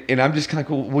 Yeah. And I'm just kind of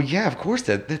cool. Well, yeah, of course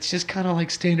that's just kind of like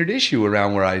standard issue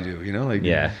around where I do.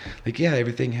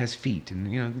 Everything has feet,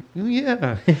 and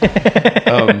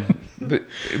but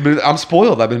I'm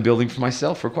spoiled. I've been building for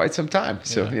myself for quite some time,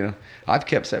 so I've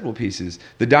kept several pieces.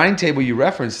 The dining table you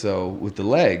referenced, though, with the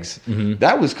legs,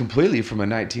 that was completely from a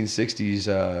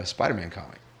 1960s Spider-Man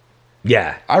comic.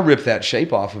 Yeah. I ripped that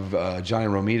shape off of Johnny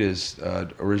Romita's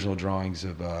original drawings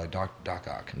of Doc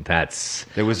Ock.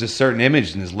 There was a certain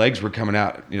image, and his legs were coming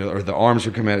out, or the arms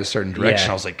were coming out a certain direction.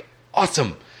 Yeah. I was like,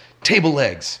 awesome, table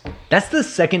legs. That's the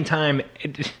second time.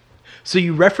 So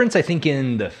you reference, I think,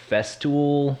 in the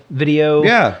Festool video,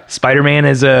 Spider-Man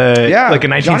is like a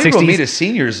 1960s. Johnny Romita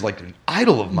Sr. is like an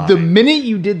idol of mine. The minute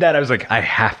you did that, I was like, I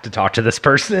have to talk to this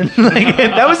person. Like,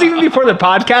 that was even before the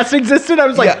podcast existed. I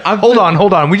was like, hold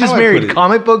on. We just married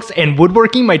comic books and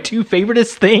woodworking, my two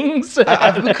favoriteest things.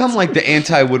 I've become like the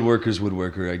anti-woodworker's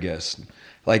woodworker, I guess.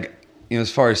 Like,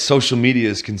 as far as social media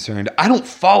is concerned, I don't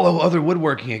follow other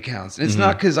woodworking accounts. And it's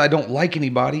not because I don't like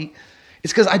anybody.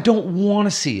 It's because I don't want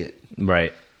to see it.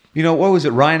 Right. What was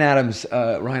it? Ryan Adams,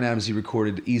 he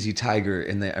recorded Easy Tiger,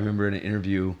 and I remember in an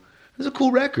interview, it was a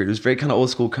cool record. It was very kind of old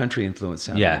school country influence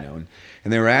sound, And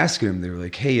they were asking him, they were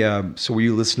like, hey, so were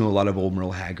you listening to a lot of old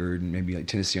Merle Haggard and maybe like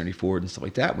Tennessee Ernie Ford and stuff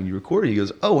like that when you recorded? He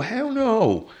goes, oh, hell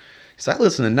no. Because I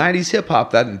listened to 90s hip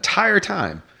hop that entire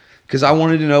time because I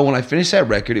wanted to know when I finished that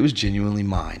record, it was genuinely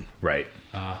mine. Right.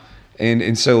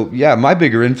 And so, my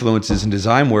bigger influences in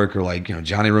design work are like,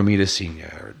 Johnny Romita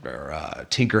Sr. or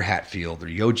Tinker Hatfield or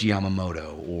Yohji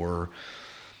Yamamoto, or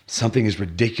something as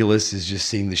ridiculous as just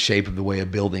seeing the shape of the way a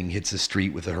building hits a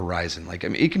street with a horizon. Like, I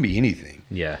mean, it can be anything.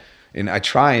 Yeah. And I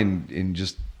try and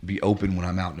just be open when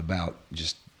I'm out and about,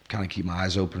 just kind of keep my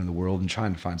eyes open in the world and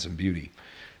trying to find some beauty.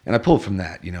 And I pull from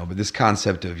that, but this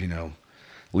concept of,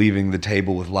 leaving the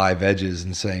table with live edges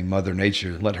and saying, Mother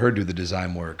Nature, let her do the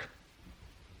design work.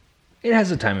 It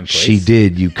has a time and place. She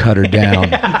did. You cut her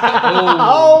down. It's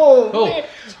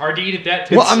hard to eat at that.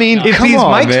 Well, I mean, if come these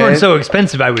on, mics man. weren't so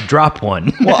expensive, I would drop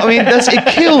one. Well, I mean, it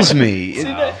kills me.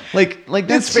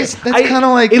 That's kind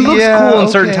of like, it looks cool in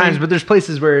certain times, but there's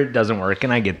places where it doesn't work,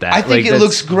 and I get that. I think it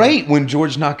looks great when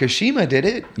George Nakashima did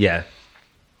it. Yeah.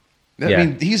 I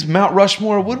mean, he's Mount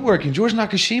Rushmore of woodworking. George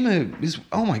Nakashima is,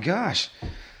 oh my gosh.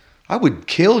 I would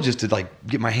kill just to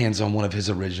get my hands on one of his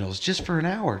originals just for an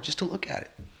hour, just to look at it.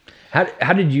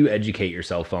 How did you educate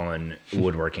yourself on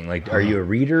woodworking? Like, are you a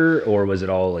reader, or was it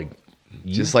all like?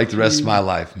 Just like the rest of my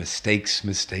life, mistakes.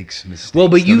 Well,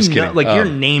 but No, you I'm just know, kidding. like you're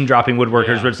name dropping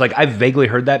woodworkers, Yeah. but it's like I've vaguely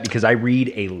heard that because I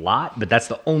read a lot, but that's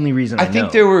the only reason I I think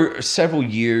know. there were several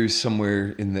years somewhere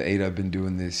in the 8 I've been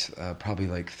doing this, probably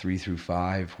like 3 through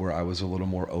 5, where I was a little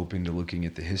more open to looking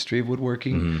at the history of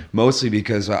woodworking, mostly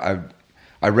because I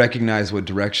recognized what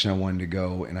direction I wanted to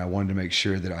go, and I wanted to make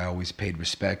sure that I always paid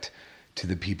respect to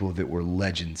the people that were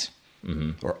legends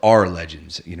or are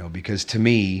legends, you know, because to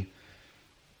me,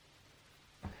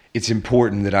 it's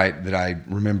important that I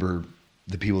remember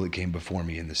the people that came before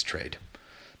me in this trade,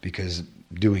 because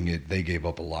doing it, they gave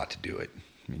up a lot to do it.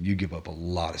 I mean, you give up a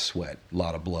lot of sweat, a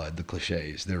lot of blood. The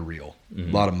cliches, they're real. A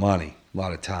lot of money, a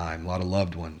lot of time, a lot of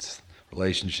loved ones,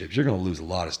 relationships. You're going to lose a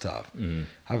lot of stuff.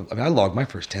 I logged my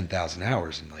first 10,000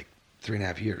 hours in like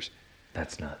 3.5 years.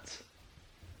 That's nuts.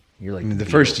 You're like I mean, the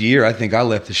first year, I think I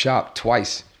left the shop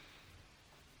twice.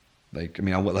 Like, I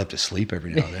mean, I left to sleep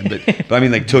every now and then, but I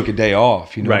mean, like, took a day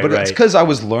off, you know. Right, but right. it's because I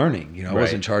was learning, you know. I Right.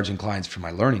 wasn't charging clients for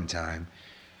my learning time,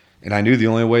 and I knew the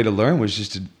only way to learn was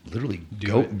just to literally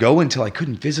go until I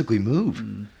couldn't physically move.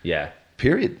 Yeah.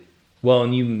 Period. Well,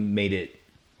 and you made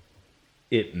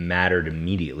it mattered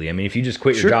immediately. I mean, if you just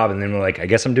quit your Sure. job and then were like, I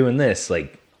guess I'm doing this,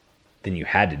 like, then you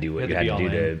had to do what Had you to had be to all do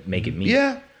in. to make it meet.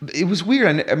 Yeah, it was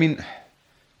weird. I mean,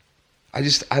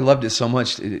 I loved it so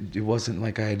much. It wasn't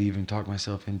like I had to even talk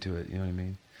myself into it. You know what I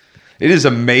mean? It is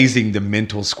amazing the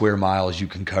mental square miles you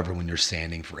can cover when you're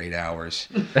sanding for 8 hours.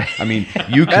 I mean,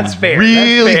 you can That's fair.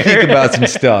 really That's fair. think about some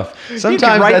stuff. Sometimes you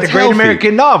can write that's the great healthy.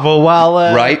 American novel while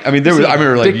Right? I mean, I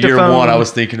remember like year dictaphone. one, I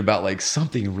was thinking about like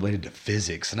something related to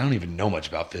physics, and I don't even know much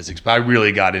about physics, but I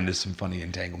really got into some funny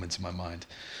entanglements in my mind.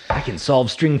 I can solve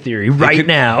string theory right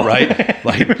now. Right?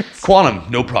 Like quantum,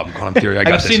 no problem. Quantum theory, I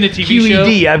got I've this. seen the TV show.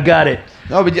 QED, I've got it.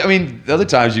 No, but I mean, the other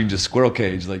times you can just squirrel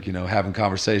cage, like, you know, having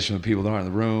conversation with people that aren't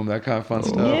in the room, that kind of fun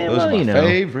stuff. Yeah, Those well, are my you know,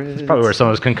 favorites. That's probably where some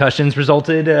of those concussions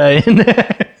resulted in.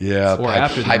 Yeah, Or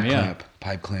after them, yeah. clamp.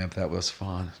 Pipe clamp, that was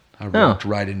fun. I Oh. walked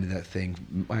right into that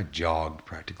thing. I jogged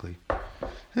practically.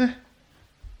 Sure,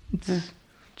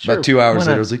 About 2 hours why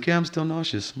later, I not? was like, yeah, I'm still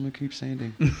nauseous. I'm going to keep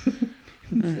sanding.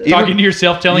 Talking to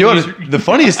yourself, telling You you. know, the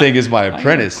funniest thing is my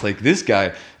apprentice. Like this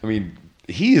guy, I mean,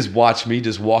 he has watched me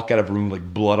just walk out of a room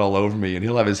like blood all over me, and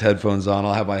he'll have his headphones on.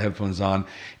 I'll have my headphones on,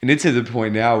 and it's at the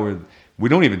point now where we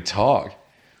don't even talk.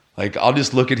 Like I'll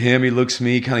just look at him, he looks at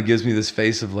me, kind of gives me this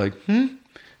face of like, and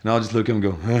I'll just look at him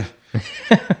and go,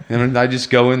 and I just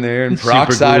go in there and Super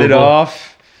peroxide it gluable.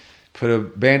 off, put a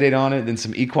Band-Aid on it, then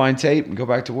some equine tape, and go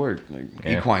back to work. Like,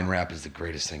 Yeah. Equine wrap is the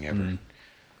greatest thing ever.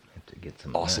 Have to get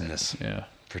some Awesomeness. Yeah.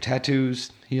 For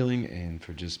tattoos, healing, and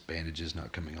for just bandages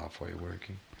not coming off while you're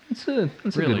working. That's a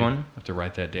Really? good one. I have to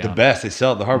write that down. The best. They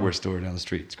sell at the hardware store down the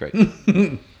street. It's great.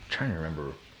 I'm trying to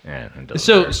remember. Yeah, it doesn't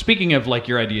So matter. speaking of like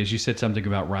your ideas, you said something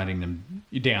about writing them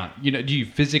down. You know, do you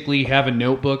physically have a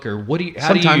notebook, or what do you? How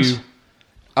Sometimes, do you?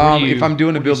 where do you- if I'm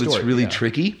doing a where do you build that's store it? really Yeah.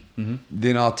 tricky,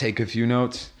 then I'll take a few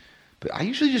notes. But I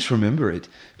usually just remember it.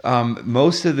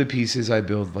 Most of the pieces I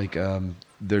build, like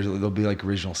there'll be like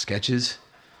original sketches.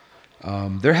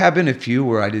 There have been a few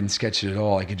where I didn't sketch it at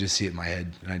all. I could just see it in my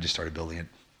head, and I just started building it.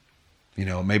 You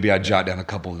know, maybe I jot down a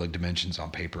couple of like dimensions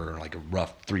on paper, or like a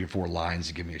rough 3 or 4 lines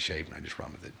to give me a shape, and I just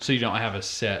run with it. So you don't have a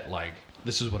set like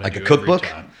this is what Like I a do every cookbook?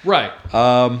 time. Right?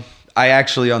 I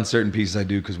actually, on certain pieces, I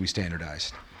do because we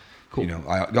standardized. Cool. You know,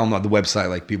 on the website,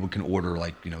 like people can order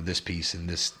like, you know, this piece and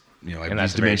this, you know, And these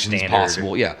that's very dimensions standard.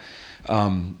 possible. Yeah.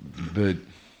 But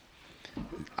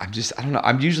I don't know.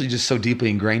 I'm usually just so deeply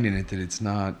ingrained in it that it's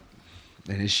not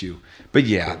an issue. But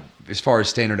yeah, as far as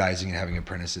standardizing and having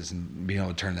apprentices and being able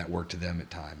to turn that work to them at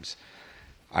times,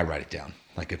 I write it down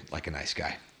like a nice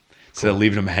guy. Instead of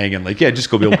leaving them hanging, like, yeah, just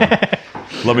go build one.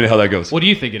 Let me know how that goes. What do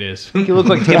you think it is? You look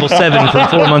like Table 7 from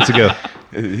 4 months ago.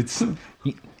 It's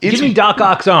Give me Doc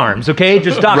Ock's arms, okay?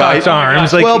 Just Doc Right. Ock's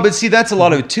arms. Like, well, but see, that's a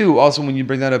lot of it too. Also, when you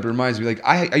bring that up, it reminds me, like,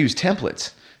 I use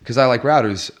templates because I like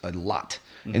routers a lot.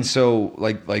 And so,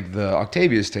 like the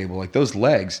Octavius table, like those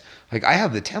legs, like I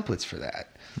have the templates for that.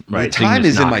 Right, The so you can time just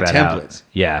is in knock my that out. templates.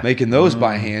 Yeah. Making those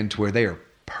by hand to where they are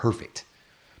perfect.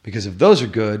 Because if those are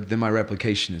good, then my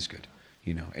replication is good.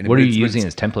 You know. And what are you it's- using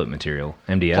it's as template material?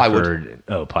 MDF Plywood.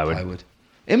 or plywood? plywood?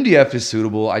 MDF is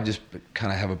suitable. I just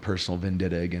kind of have a personal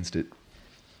vendetta against it.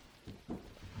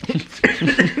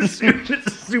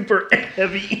 It's super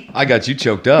heavy. I got you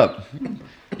choked up.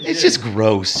 It's just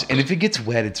gross. And if it gets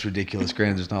wet, it's ridiculous.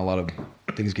 Granted, there's not a lot of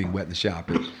things getting wet in the shop,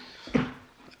 but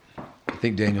I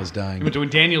think Daniel's dying. When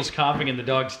Daniel's coughing and the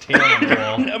dog's tail on the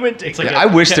wall. It's like I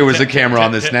wish there was a camera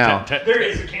on this now. There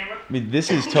is a camera. I mean, this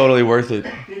is totally worth it.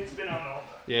 It's been on all.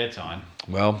 Yeah, it's on.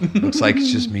 Well, looks like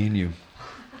it's just me and you.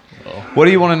 What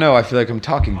do you want to know? I feel like I'm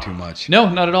talking too much. No,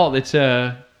 not at all. It's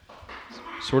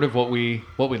sort of what we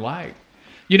like.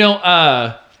 You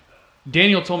know,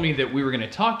 Daniel told me that we were going to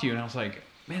talk to you, and I was like,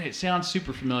 man, it sounds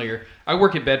super familiar. I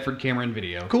work at Bedford Camera and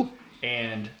Video. Cool.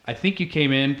 And I think you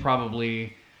came in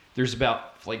probably, there's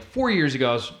about like 4 years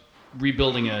ago, I was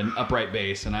rebuilding an upright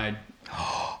bass, and I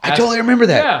totally remember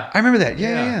that. Yeah. I remember that.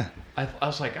 Yeah. I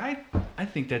was like, I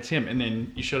think that's him. And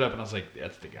then you showed up, and I was like,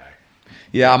 that's the guy.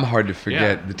 Yeah, I'm hard to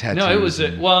forget the tattoos. No, it was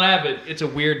it's a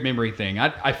weird memory thing.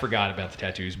 I forgot about the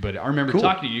tattoos, but I remember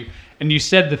talking to you, and you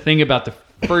said the thing about the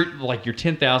first, like your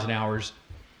 10,000 hours,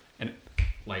 and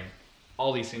like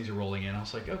all these things are rolling in. I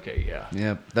was like, okay, yeah.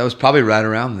 Yeah, that was probably right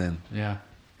around then. Yeah.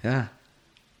 Yeah.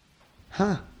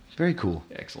 Huh. Very cool.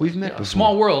 Excellent. We've met Yeah, before.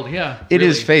 Small world, yeah. It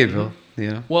is really. Fayetteville,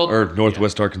 you know. Well, or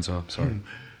Northwest Arkansas. Sorry.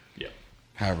 Yeah.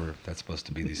 However, that's supposed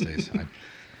to be these days.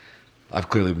 I've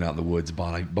clearly been out in the woods,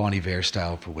 Bon Iver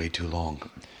style, for way too long.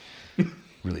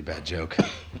 Really bad joke.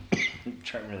 I'm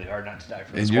trying really hard not to die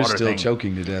from And this you're water still thing.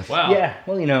 choking to death. Wow. Yeah,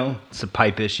 well, you know, it's a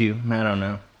pipe issue. I don't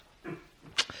know.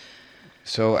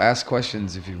 So ask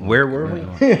questions if you want. Where were we?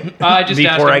 I just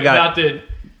asked Before him I got- about the.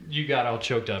 You got all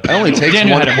choked up. It only takes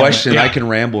Daniel had one a question. moment. I can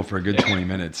ramble for a good 20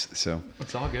 minutes. So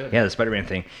It's all good. Yeah, the Spider-Man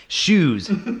thing. Shoes.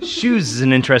 Shoes is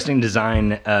an interesting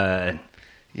design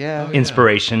yeah.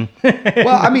 inspiration. Well,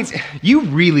 I mean, You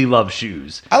really love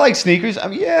shoes. I like sneakers. I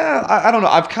mean, yeah. I don't know.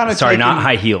 I've kind of Sorry, not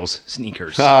high heels.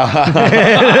 Sneakers.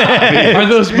 Are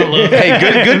those below?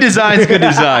 Hey, good design's good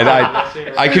design.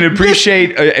 I can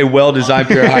appreciate a well-designed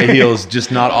pair of high heels,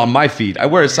 just not on my feet. I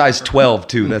wear a size 12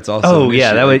 too. That's also oh an yeah,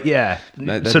 issue. that would yeah.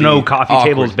 That'd So no be coffee awkward.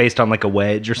 tables based on like a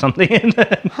wedge or something.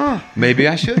 Maybe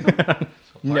I should.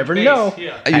 Never Base, know.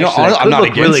 yeah. You know, Actually, that I'm could not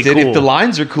look against really it. If cool. the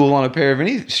lines are cool on a pair of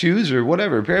any shoes or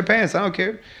whatever, a pair of pants, I don't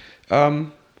care.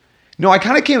 No, I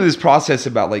kind of came to this process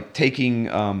about like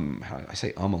taking. I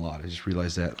say a lot. I just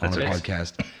realized that on That's a okay.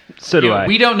 podcast. So do Yeah, I.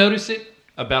 we don't notice it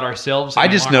about ourselves. I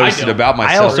just anymore. noticed it don't. about I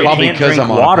myself, also probably can't because drink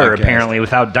I'm on water a podcast. apparently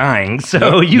without dying.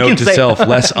 So you Note can to say self: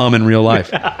 less in real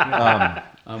life.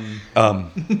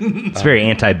 it's a very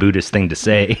anti-Buddhist thing to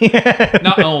say.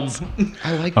 Not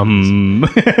I like.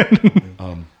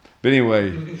 But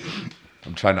anyway,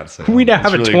 I'm trying not to say. we now It's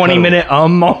have a really 20-minute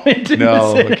moment. in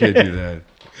No, this. I can't do that.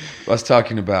 I was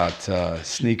talking about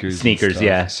sneakers. and Sneakers, stuff.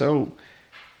 yeah. So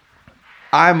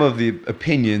I'm of the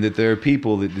opinion that there are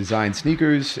people that design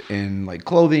sneakers and like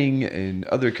clothing and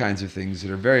other kinds of things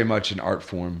that are very much an art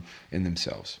form in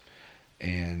themselves.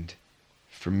 And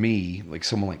for me, like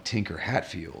someone like Tinker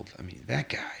Hatfield, I mean, that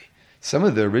guy, some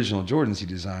of the original Jordans he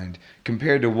designed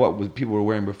compared to what people were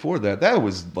wearing before that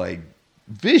was like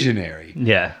visionary.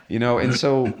 Yeah. You know, and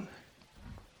so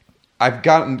I've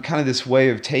gotten kind of this way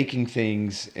of taking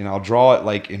things and I'll draw it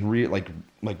like in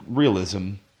like realism,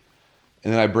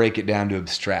 and then I break it down to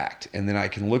abstract, and then I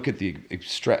can look at the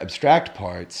abstract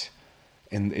parts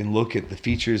and look at the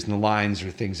features and the lines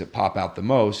or things that pop out the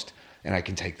most, and I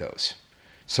can take those.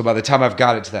 So by the time I've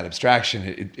got it to that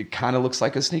abstraction, it kind of looks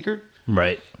like a sneaker,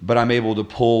 Right. but I'm able to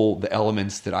pull the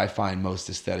elements that I find most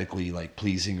aesthetically like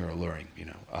pleasing or alluring, you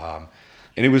know.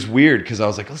 And it was weird because I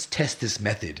was like, let's test this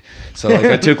method. So like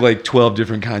I took like 12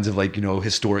 different kinds of like, you know,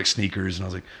 historic sneakers, and I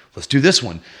was like, let's do this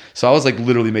one. So I was like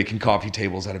literally making coffee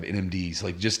tables out of NMDs,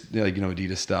 like just like, you know,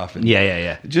 Adidas stuff. And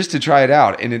Yeah. just to try it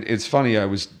out. And it's funny, I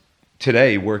was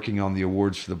today working on the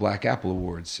awards for the Black Apple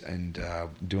Awards and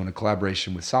doing a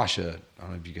collaboration with Sasha. I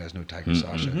don't know if you guys know Tiger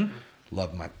Sasha.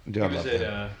 Love my, dude, I He was love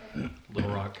at him.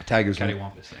 Little Rock. Tigers, right?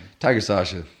 Cattywampus thing. Tiger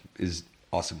Sasha is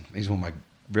awesome. He's one of my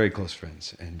very close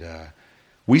friends. And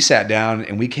we sat down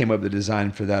and we came up with the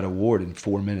design for that award in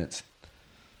 4 minutes.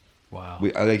 Wow.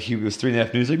 He was 3.5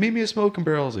 minutes. He's like, meet me a smoking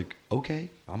barrel. I was like, okay,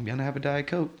 I'm going to have a Diet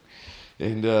Coke.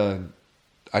 And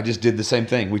I just did the same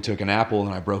thing. We took an apple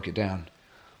and I broke it down.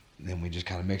 And then we just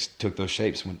kind of took those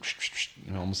shapes, went,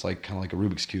 you know, almost like kind of like a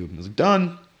Rubik's Cube. And it was like,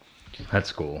 done.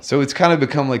 That's cool. So it's kind of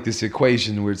become like this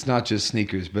equation where it's not just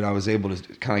sneakers, but I was able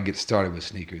to kind of get started with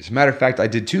sneakers. Matter of fact, I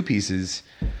did 2 pieces.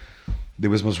 There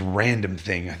was the most random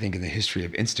thing, I think, in the history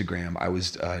of Instagram. I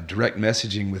was direct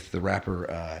messaging with the rapper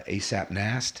ASAP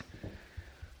Nast.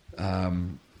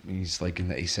 He's like in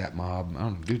the ASAP mob. I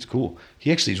don't know, dude's cool.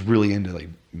 He actually is really into like,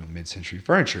 you know, mid-century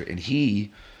furniture, and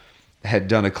he had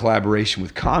done a collaboration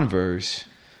with Converse,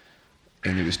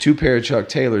 and it was 2 pair of Chuck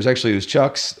Taylors. Actually, it was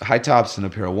Chuck's high tops and a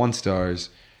pair of One Stars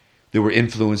that were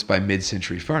influenced by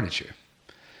mid-century furniture.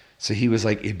 So he was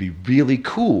like, it'd be really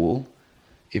cool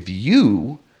if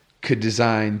you could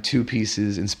design 2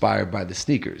 pieces inspired by the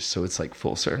sneakers. So it's like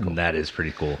full circle. That is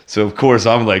pretty cool. So of course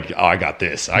I'm like, oh, I got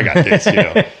this, you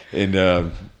know.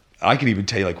 And I can even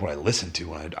tell you like what I listened to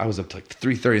when I was up to like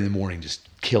 3:30 in the morning just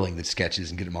killing the sketches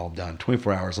and getting them all done.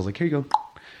 24 hours. I was like, here you go.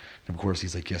 And of course,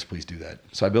 he's like, yes, please do that.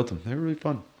 So I built them. They were really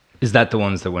fun. Is that the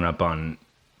ones that went up on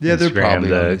Yeah, they're Instagram?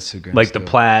 probably on Instagram Like still. the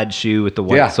plaid shoe with the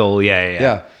white sole?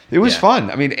 Yeah. It was Yeah. fun.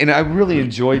 I mean, and I really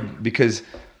enjoyed because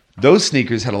those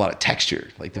sneakers had a lot of texture,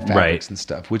 like the fabrics Right. and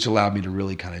stuff, which allowed me to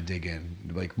really kind of dig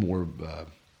in, like more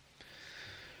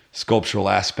sculptural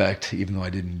aspect, even though I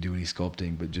didn't do any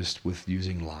sculpting, but just with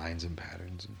using lines and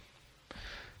patterns. And I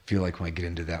feel like when I get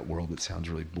into that world, it sounds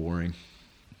really boring.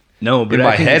 No, but In I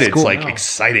my think head, it's cool. like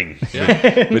exciting.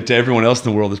 But to everyone else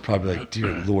in the world, it's probably like, dear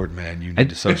Lord, man, you need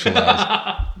to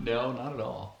socialize. No, not at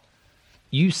all.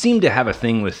 You seem to have a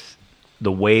thing with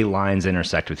the way lines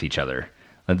intersect with each other.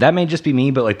 That may just be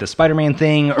me, but like the Spider-Man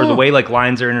thing or the way like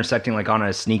lines are intersecting like on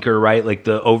a sneaker, right? Like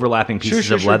the overlapping pieces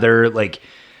Sure, of sure. leather, like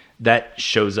that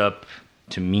shows up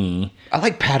to me I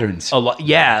like patterns. a lot.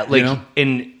 Yeah, like know?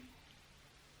 in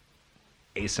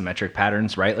asymmetric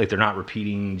patterns, right? Like they're not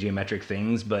repeating geometric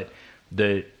things, but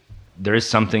there is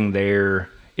something there.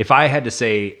 If I had to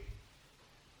say,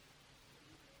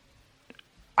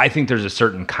 I think there's a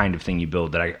certain kind of thing you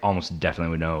build that I almost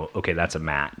definitely would know, okay, that's a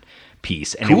matte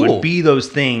piece. And it Cool. would be those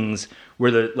things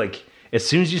where the, like, as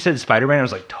soon as you said Spider-Man, I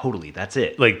was like, totally, that's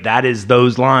it. Like, that is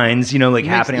those lines, you know, like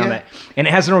happening on yeah. that. And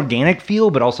it has an organic feel,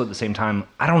 but also at the same time,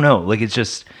 I don't know. Like, it's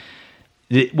just,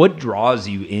 what draws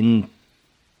you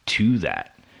into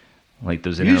that? Like,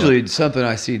 those Usually it's something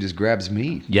I see just grabs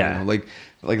me. Yeah. You know,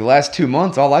 like the last 2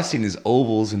 months, all I've seen is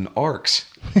ovals and arcs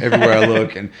everywhere I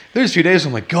look. And there's a few days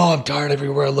I'm like, God, I'm tired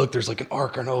everywhere I look. There's like an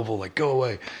arc or an oval. Like, go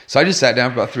away. So I just sat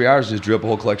down for about 3 hours and just drew up a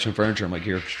whole collection of furniture. I'm like,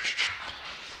 here,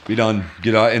 be done.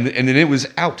 Get out. And then it was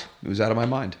out. It was out of my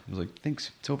mind. I was like, thanks.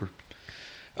 It's over.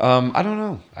 I don't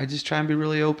know. I just try and be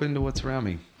really open to what's around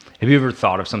me. Have you ever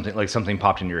thought of something, like something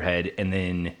popped into your head and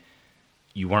then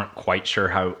you weren't quite sure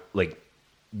how, like,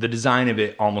 the design of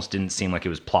it almost didn't seem like it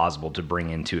was plausible to bring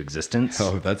into existence?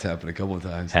 Oh, that's happened a couple of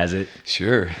times. Has it?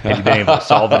 Sure. Have you been able to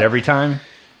solve it every time?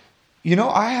 You know,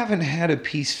 I haven't had a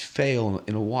piece fail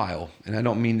in a while, and I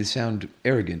don't mean to sound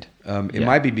arrogant. It Yeah.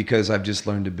 might be because I've just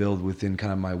learned to build within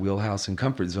kind of my wheelhouse and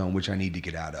comfort zone, which I need to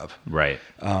get out of. Right.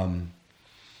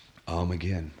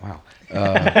 Again, wow.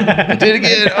 I did it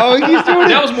again. Oh, he's doing it.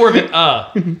 That was more of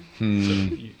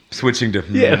an Switching to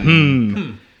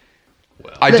Yeah.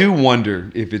 I do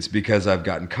wonder if it's because I've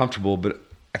gotten comfortable, but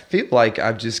I feel like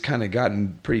I've just kind of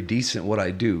gotten pretty decent at what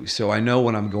I do. So I know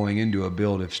when I'm going into a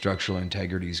build if structural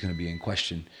integrity is going to be in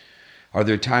question. Are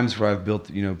there times where I've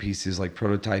built, pieces like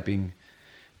prototyping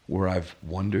where I've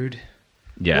wondered?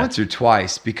 Yeah. Once or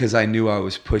twice because I knew I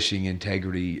was pushing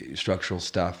integrity structural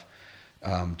stuff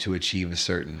to achieve a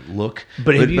certain look.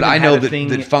 But have you I even know had a that, thing-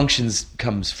 that functions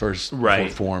comes first Right.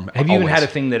 before form. Have you even had always.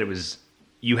 a thing that it was,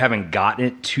 you haven't gotten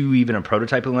it to even a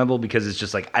prototyping level because it's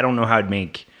just like, I don't know how I'd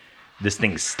make this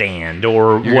thing stand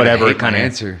or You're gonna whatever hate kind my of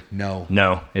answer? No.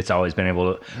 No, it's always been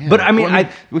able to. Yeah. But I mean, Well,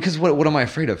 because what am I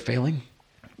afraid of? Failing?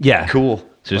 yeah. Cool.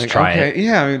 So just try it.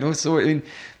 Yeah,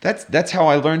 that's how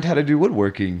I learned how to do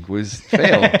woodworking was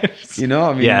fail.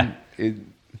 Yeah.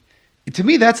 To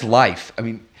me, that's life. I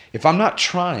mean, if I'm not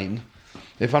trying,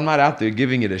 if I'm not out there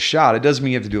giving it a shot, it doesn't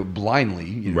mean you have to do it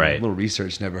blindly. Right. A little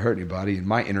research never hurt anybody, and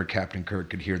my inner Captain Kirk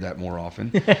could hear that more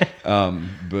often.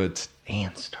 But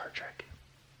And Star Trek.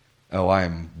 I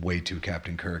am way too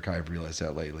Captain Kirk. I've realized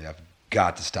that lately. I've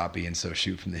got to stop being so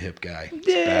shoot from the hip guy. It's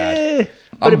bad.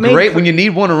 But it I'm made great for- when you need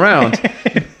one around.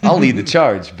 I'll lead the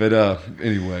charge. But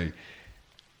anyway,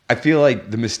 I feel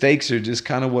like the mistakes are just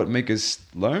kind of what make us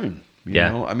learn. You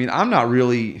know? I mean, I'm not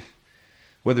really,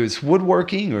 whether it's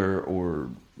woodworking or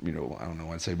I don't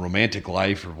know, I'd say romantic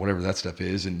life or whatever that stuff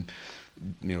is, and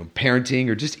parenting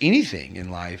or just anything in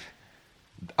life.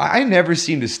 I never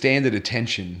seem to stand at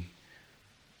attention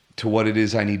to what it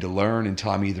is I need to learn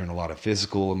until I'm either in a lot of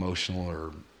physical, emotional,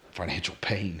 or financial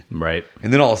pain. Right.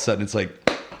 And then all of a sudden it's like,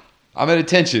 I'm at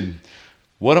attention.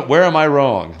 Where am I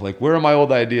wrong? Like, where are my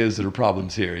old ideas that are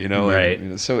problems here? Right.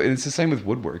 And, so it's the same with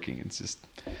woodworking. It's just,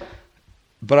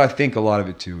 but I think a lot of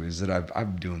it too is that I've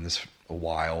been doing this a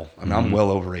while. I mean, I'm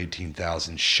well over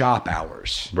 18,000 shop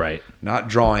hours. Right. Not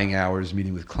drawing hours,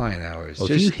 meeting with client hours. Well,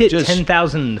 if you hit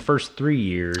 10,000 in the first 3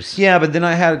 years. Yeah, but then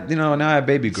I had, now I have a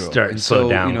baby girl. Start and slow so,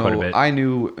 down quite a bit. I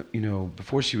knew,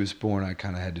 before she was born, I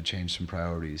kind of had to change some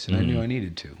priorities, and I knew I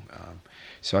needed to.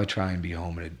 So I try and be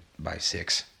home by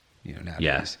 6, nowadays.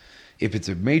 Yeah. If it's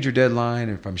a major deadline,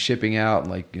 or if I'm shipping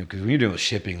out, because when you're doing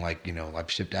shipping,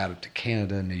 I've shipped out to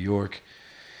Canada, New York,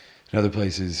 and other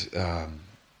places,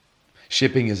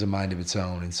 shipping is a mind of its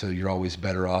own, and so you're always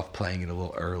better off playing it a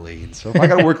little early. And so if I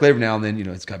got to work later now and then,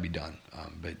 it's got to be done.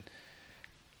 But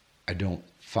I don't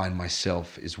find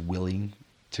myself as willing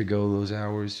to go those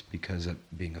hours because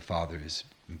being a father is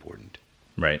important.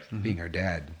 Right. Being her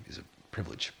dad is a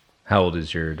privilege. How old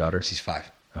is your daughter? She's 5.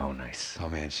 Oh, nice. Oh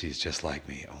man, she's just like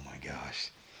me. Oh my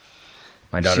gosh.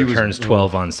 My daughter was- turns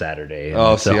 12 on Saturday. And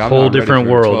Oh, it's see, a I'm whole not ready different for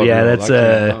a world. Yeah, 12-year-old. that's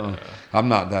I can't, I'm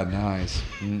not that nice.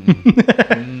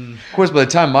 Of course, by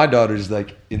the time my daughter's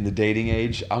like in the dating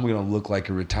age, I'm gonna look like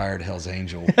a retired Hell's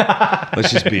Angel. Let's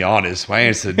just be honest. My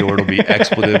answer to the door will be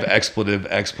expletive, expletive,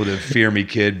 expletive. Fear me,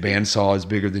 kid. Bandsaw is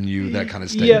bigger than you. That kind of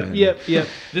statement. Yep.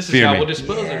 This is Fear how me. we'll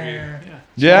dispose of you. Yeah.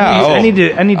 Yeah. I need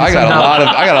to I got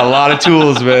somehow- I got a lot of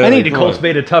tools, man. I need Like, to come on.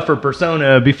 cultivate a tougher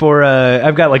persona before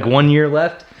I've got like 1 year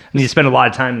left. I need to spend a lot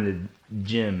of time in the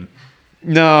gym.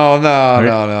 No.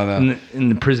 In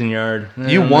the prison yard.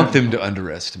 You want them to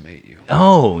underestimate you.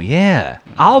 Oh, yeah.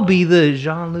 I'll be the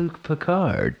Jean-Luc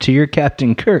Picard to your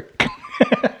Captain Kirk.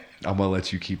 I'm gonna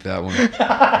let you keep that one.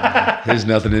 There's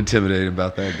nothing intimidating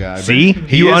about that guy. but See?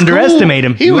 he You is underestimate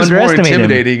cool. him. He You was more underestimate him.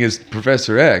 intimidating as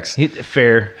Professor X.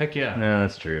 Fair. Heck yeah. No,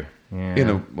 that's true. Yeah. You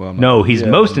know, well, No, he's yeah.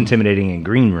 most intimidating in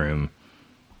Green Room.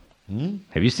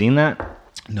 Have you seen that?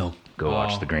 No. Go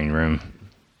watch Oh. The Green Room.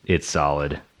 It's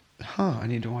solid. Huh? I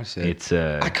need to watch that. It's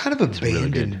I kind of really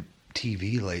abandoned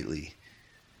TV lately.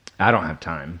 I don't have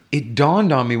time. It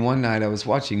dawned on me one night I was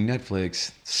watching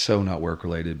Netflix. So not work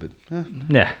related, but.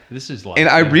 Yeah. This is like. And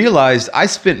I realized I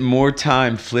spent more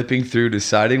time flipping through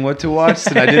deciding what to watch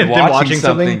than I did Than watching, watching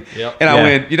something. something? Yep. And I Yeah.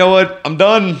 went, you know what? I'm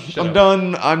done. I'm up.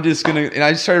 done. I'm just gonna. And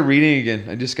I started reading again.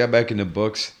 I just got back into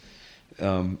books.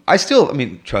 I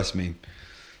mean, trust me.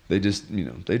 They just,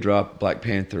 they dropped Black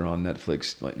Panther on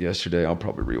Netflix like yesterday. I'll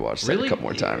probably rewatch that Really? a couple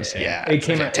more times. Yeah, It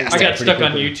came out. I got stuck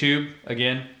on YouTube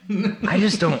again. I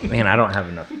just don't, man, I don't have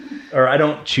enough, or I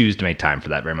don't choose to make time for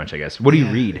that very much, I guess. What do you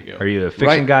read? you go. Are you a fiction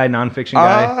Right. guy, nonfiction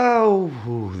guy?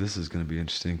 Oh, this is going to be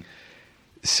interesting.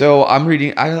 So I'm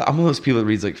reading, I'm one of those people that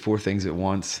reads like 4 things at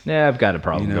once. Yeah, I've got a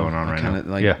problem going on I right kinda now.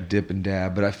 like Yeah. dip and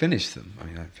dab, but I finished them. I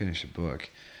mean, I finished a book.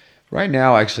 Right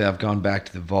now, actually, I've gone back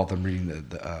to the vault. I'm reading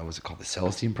the what's it called? The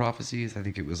Celestine Prophecies. I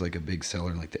think it was like a big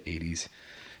seller in like the 80s.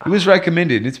 It was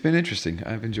recommended. And it's been interesting.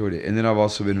 I've enjoyed it. And then I've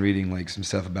also been reading like some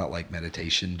stuff about like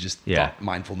meditation, just thought,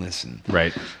 mindfulness. And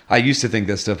Right. I used to think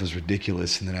that stuff was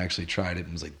ridiculous, and then I actually tried it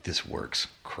and was like, this works.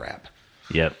 Crap.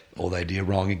 Yep. Old idea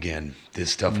wrong again.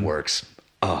 This stuff works.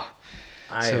 So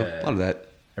a lot of that.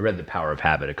 I read The Power of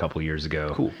Habit a couple years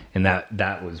ago. Cool. And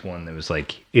that was one that was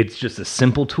like, it's just a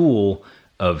simple tool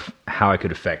of how I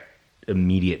could affect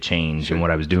immediate change in what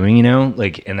I was doing,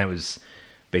 like, and that was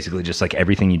basically just like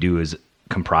everything you do is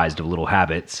comprised of little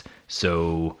habits.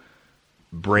 So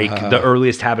break the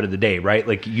earliest habit of the day, right?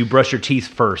 Like you brush your teeth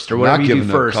first or whatever Not you do giving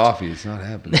up first. coffee. It's not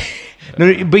happening.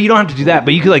 No, but you don't have to do that.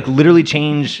 But you could like literally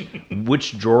change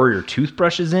which drawer your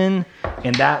toothbrush is in,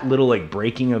 and that little like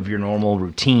breaking of your normal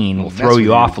routine will mess throw with you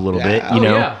you. off a little bit, Yeah. you Oh,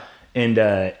 know. yeah. And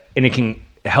it can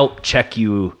help check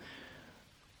you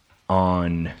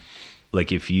on,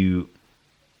 like if you.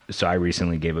 So I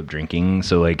recently gave up drinking,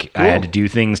 so like I had to do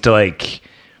things to like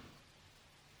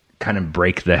kind of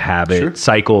break the habit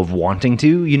cycle of wanting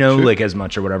to, like as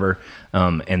much or whatever.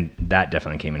 And that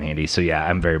definitely came in handy. So yeah,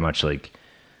 I'm very much like,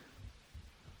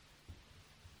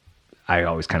 I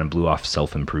always kind of blew off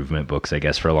self-improvement books, I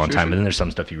guess, for a long time. And then there's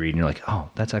some stuff you read and you're like, oh,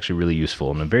 that's actually really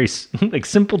useful. And a very like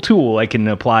simple tool I can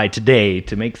apply today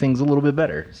to make things a little bit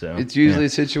better. So It's usually a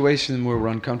situation where we're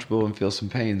uncomfortable and feel some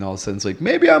pain, and all of a sudden it's like,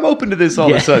 maybe I'm open to this all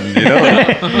of a sudden,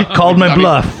 called my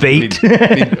bluff, fate.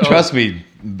 Trust me,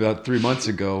 about 3 months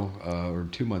ago or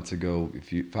 2 months ago,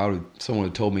 someone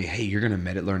had told me, hey, you're going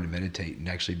to learn to meditate and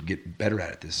actually get better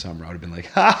at it this summer, I would have been like,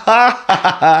 ha, ha,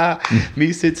 ha, ha.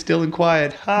 Me sit still and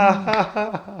quiet. Ha, ha,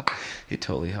 ha, ha. It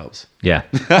totally helps. Yeah.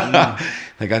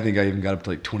 Like, I think I even got up to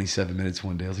like 27 minutes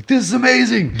one day. I was like, this is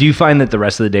amazing. Do you find that the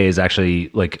rest of the day is actually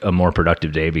like a more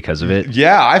productive day because of it?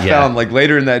 Yeah, I found like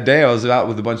later in that day, I was out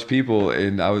with a bunch of people,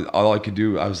 and all I could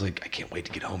do, I was like, I can't wait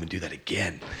to get home and do that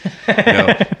again.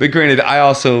 But granted, I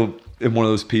also am one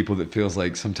of those people that feels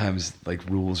like sometimes like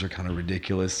rules are kind of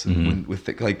ridiculous. And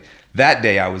like that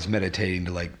day, I was meditating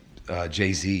to like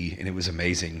Jay-Z, and it was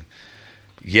amazing.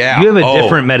 Yeah, You have a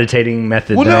different meditating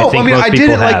method Well, than no, I think I mean, most I people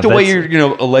did it like have. the way That's-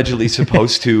 you're, allegedly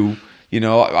supposed to.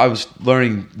 I was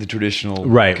learning the traditional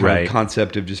Right, kind of right.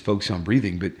 concept of just focusing on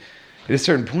breathing. But at a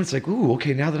certain point, it's like, ooh,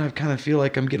 okay, now that I kind of feel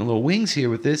like I'm getting a little wings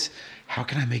here with this, how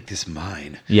can I make this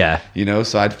mine? Yeah.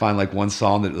 So I'd find like one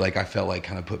song that like I felt like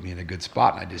kind of put me in a good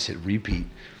spot, and I just hit repeat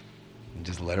and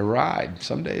just let it ride.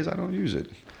 Some days I don't use it.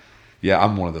 Yeah,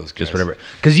 I'm one of those guys. Just whatever.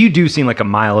 Because you do seem like a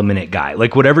mile a minute guy.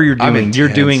 Like whatever you're I'm doing, you're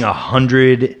intense. doing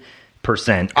 100%.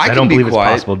 I can don't be believe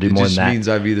quiet. it's possible to do it more just than that. means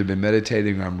I've either been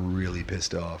meditating or I'm really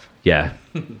pissed off. Yeah.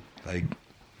 Like,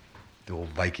 the old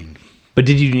Viking. But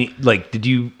did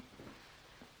you?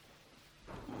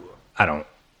 I don't.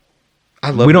 I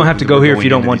love. We don't have to go here if you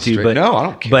don't want to. But no, I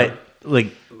don't care. But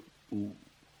like,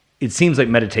 it seems like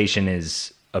meditation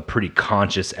is a pretty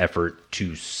conscious effort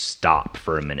to stop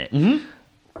for a minute. Mm-hmm.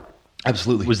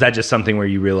 Absolutely. Was that just something where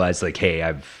you realized, like,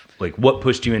 hey, what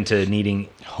pushed you into needing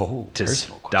to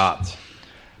personal stop? questions.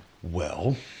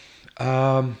 Well,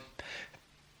 I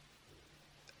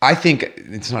think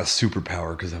it's not a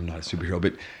superpower because I'm not a superhero,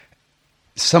 but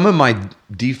some of my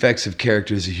defects of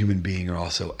character as a human being are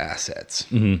also assets.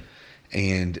 Mm-hmm.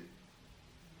 And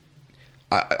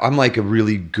I'm like a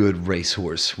really good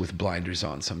racehorse with blinders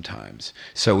on sometimes.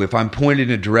 So if I'm pointed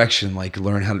in a direction, like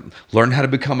learn how to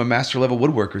become a master level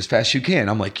woodworker as fast as you can,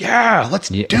 I'm like, yeah, let's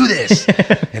do this.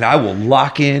 And I will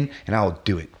lock in and I will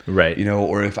do it. Right. You know,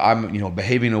 or if I'm,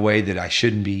 behaving in a way that I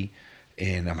shouldn't be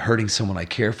and I'm hurting someone I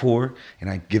care for and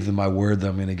I give them my word that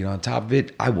I'm going to get on top of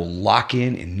it, I will lock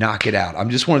in and knock it out. I'm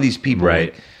just one of these people.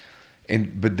 Right.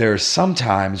 But there are some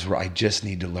times where I just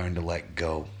need to learn to let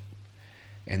go.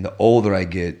 And the older I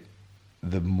get,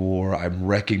 the more I'm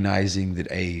recognizing that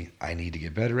I need to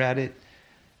get better at it,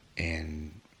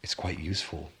 and it's quite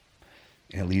useful.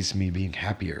 And it leads to me being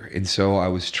happier. And so I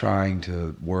was trying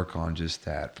to work on just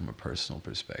that from a personal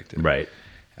perspective. Right.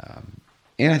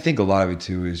 And I think a lot of it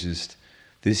too is just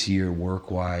this year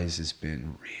work-wise has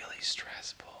been really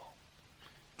stressful.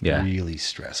 Yeah. Really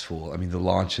stressful. I mean, the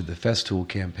launch of the Festool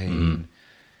campaign,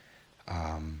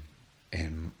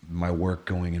 and my work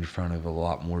going in front of a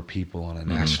lot more people on a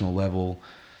national level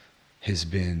has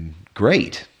been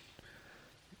great.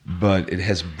 But it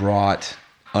has brought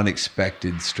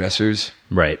unexpected stressors.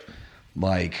 Right.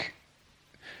 Like,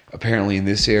 apparently in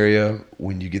this area,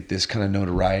 when you get this kind of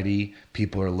notoriety,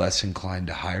 people are less inclined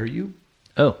to hire you.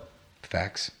 Oh.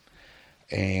 Facts.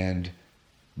 And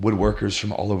woodworkers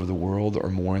from all over the world are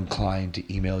more inclined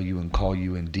to email you and call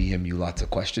you and DM you lots of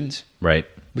questions. Right.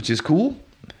 Which is cool.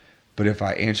 But if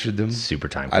I answered them, super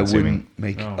time I consuming. wouldn't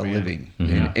make a man. living.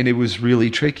 Mm-hmm. And it was really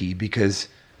tricky because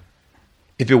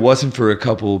if it wasn't for a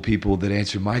couple of people that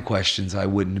answered my questions, I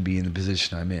wouldn't be in the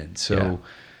position I'm in. So Yeah.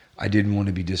 I didn't want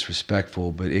to be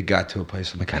disrespectful, but it got to a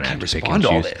place where I'm like, I Kinda can't have to pick respond and to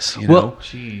all choose. this. You Well, know?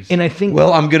 Jeez. And I think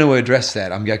Well, I'm going to address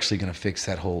that. I'm actually going to fix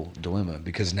that whole dilemma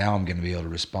because now I'm going to be able to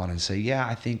respond and say, yeah,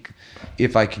 I think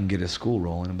if I can get a school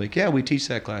rolling, I'm like, yeah, we teach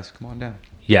that class. Come on down.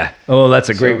 yeah. Oh, that's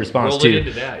a great So response roll it too.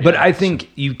 into that, But yeah. I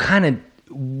think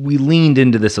we leaned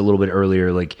into this a little bit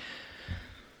earlier, like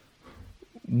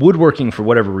woodworking for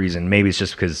whatever reason, maybe it's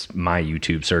just because my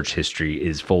YouTube search history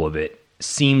is full of it,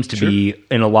 seems to be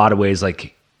in a lot of ways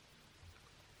like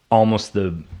almost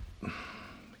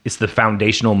it's the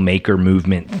foundational maker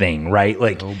movement thing, right?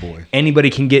 Like, Oh, boy. anybody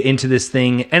can get into this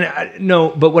thing. And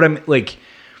but what I'm like,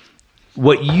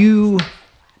 what you,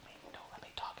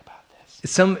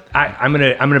 I'm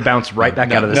gonna bounce right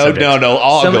back out of the subject.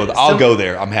 I'll go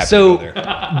there. I'm happy to go there.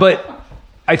 But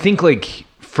I think like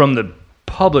from the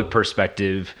public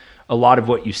perspective, a lot of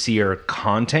what you see are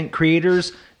content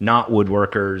creators, not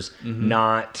woodworkers,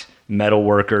 not metal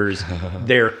workers.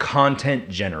 They're content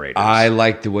generators. I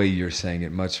like the way you're saying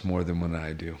it much more than when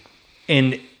I do.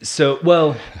 And so,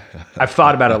 well, I've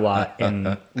thought about it a lot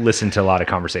and listened to a lot of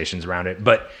conversations around it.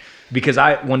 But because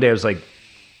one day I was like,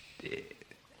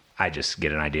 I just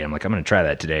get an idea. I'm like, I'm going to try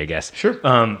that today, I guess. Sure.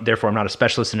 Therefore, I'm not a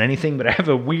specialist in anything, but I have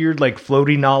a weird, like,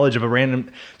 floaty knowledge of a random.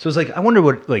 So I was like, I wonder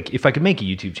what, like, if I could make a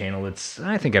YouTube channel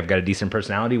I think I've got a decent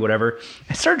personality, whatever.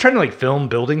 I started trying to, like, film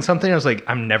building something. I was like,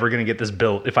 I'm never going to get this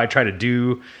built if I try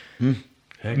to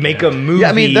make a movie. Yeah,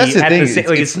 I mean, that's the thing.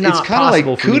 It's not kind of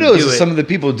possible like for me to kudos do to it. some of the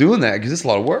people doing that because it's a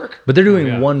lot of work. But they're doing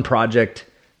yeah. one project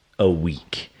a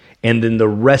week. And then the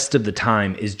rest of the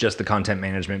time is just the content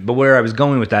management. But where I was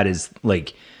going with that is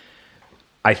like,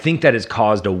 I think that has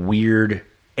caused a weird,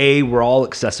 we're all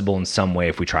accessible in some way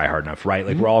if we try hard enough, right?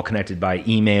 Like we're all connected by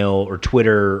email or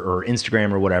Twitter or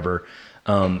Instagram or whatever.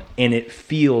 And it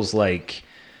feels like,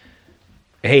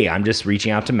 hey, I'm just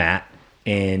reaching out to Matt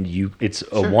and it's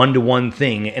a one-to-one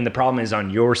thing. And the problem is on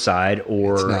your side It's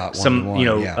or not some,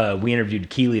 one-to-one, yeah. we interviewed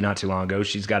Keely not too long ago.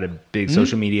 She's got a big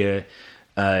social media.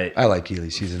 I like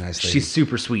Keely. She's a nice lady. She's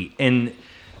super sweet. And,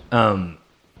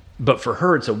 but for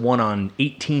her, it's a 1 on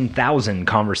 18,000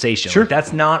 conversation. Sure. Like,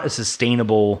 that's not a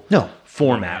sustainable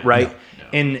format, right? No.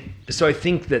 And so I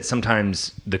think that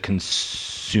sometimes the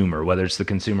consumer, whether it's the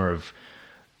consumer of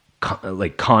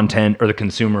like content or the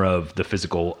consumer of the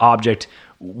physical object,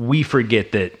 we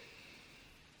forget that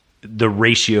the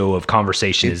ratio of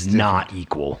conversation is not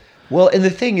equal. Well, and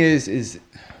the thing is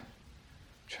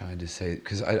trying to say,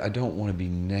 because I don't want to be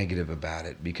negative about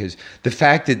it, because the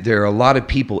fact that there are a lot of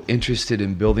people interested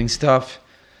in building stuff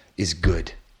is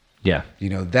good. Yeah. You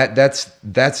know, that's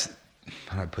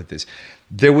how do I put this?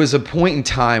 There was a point in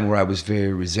time where I was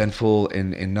very resentful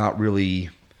and not really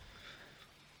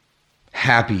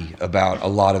happy about a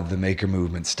lot of the maker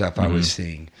movement stuff I was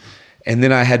seeing. And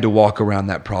then I had to walk around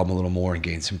that problem a little more and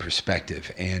gain some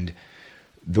perspective. And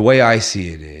the way I see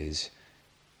it is,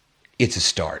 it's a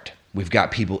start. We've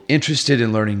got people interested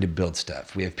in learning to build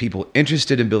stuff. We have people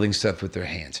interested in building stuff with their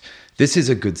hands. This is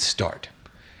a good start.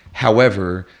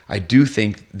 However, I do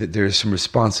think that there's some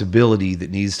responsibility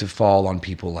that needs to fall on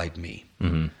people like me.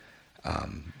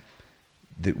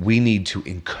 That we need to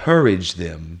encourage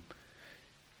them.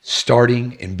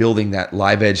 Starting and building that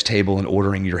live edge table and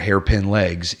ordering your hairpin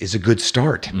legs is a good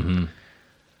start.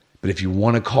 But if you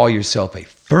want to call yourself a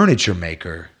furniture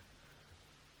maker,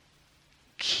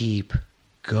 keep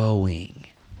going.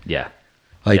 Yeah.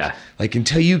 Like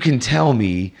until you can tell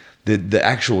me the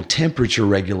actual temperature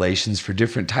regulations for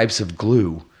different types of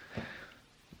glue,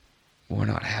 we're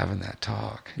not having that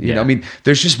talk. You know, I mean,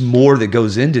 there's just more that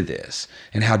goes into this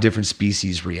and how different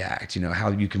species react, you know, how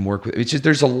you can work with it's just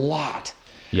there's a lot.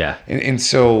 Yeah. And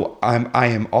so I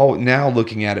am all now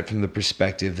looking at it from the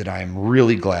perspective that I am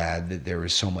really glad that there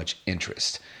is so much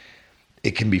interest.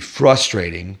 It can be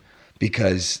frustrating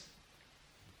because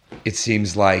it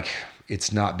seems like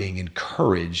it's not being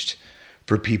encouraged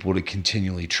for people to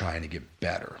continually trying to get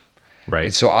better. Right.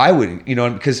 And so I would, you know,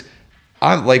 because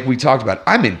I'm like we talked about,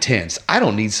 I'm intense. I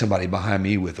don't need somebody behind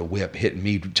me with a whip hitting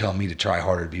me, telling me to try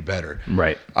harder to be better.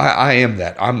 Right. I am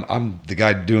that. I'm the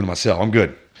guy doing it myself. I'm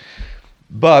good.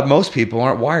 But most people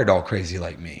aren't wired all crazy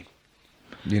like me,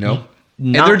 you know?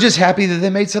 And they're just happy that they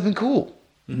made something cool.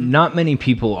 Not many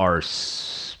people are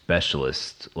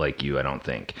specialists like you, I don't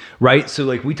think. Right? So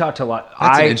like we talked a lot.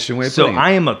 That's an interesting way of putting it. So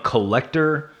I am a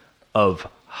collector of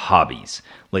hobbies.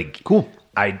 Like Cool.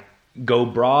 I go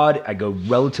broad, I go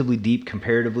relatively deep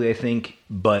comparatively, I think,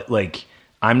 but like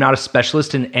I'm not a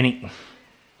specialist in any.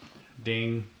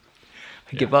 Ding.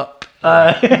 I give up.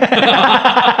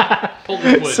 Pull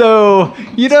this wood. So,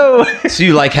 you know, So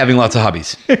you like having lots of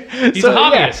hobbies. He's a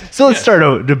hobbyist. So let's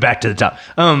start back to the top.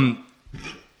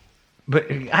 But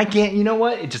I can't, you know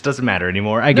what? It just doesn't matter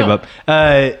anymore. I give up.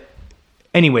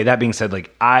 Anyway, that being said,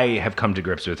 like I have come to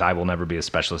grips with I will never be a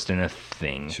specialist in a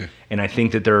thing. Sure. And I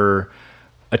think that their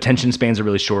attention spans are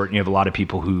really short. And you have a lot of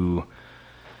people who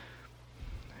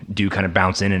do kind of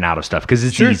bounce in and out of stuff because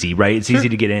it's easy, right? It's easy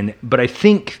to get in. But I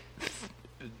think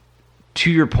to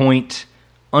your point,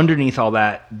 underneath all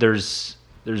that, there's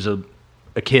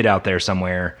a kid out there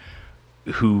somewhere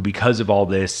who, because of all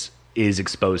this, is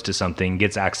exposed to something,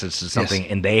 gets access to something,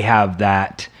 and they have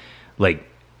that like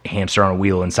hamster on a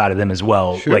wheel inside of them as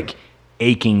well, like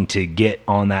aching to get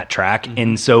on that track.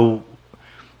 And so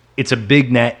it's a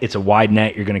big net, it's a wide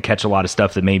net. You're going to catch a lot of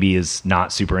stuff that maybe is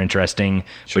not super interesting,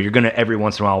 but you're going to every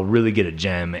once in a while really get a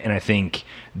gem. And I think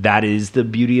that is the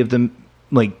beauty of them,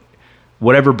 like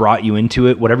whatever brought you into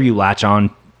it, whatever you latch on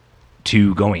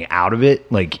to going out of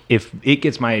it. Like if it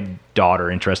gets my daughter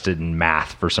interested in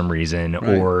math for some reason,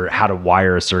 or how to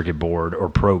wire a circuit board or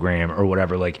program or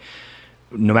whatever, like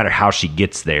no matter how she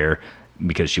gets there,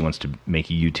 because she wants to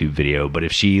make a YouTube video, but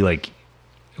if she like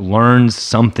learns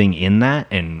something in that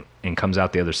and comes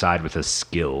out the other side with a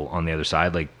skill on the other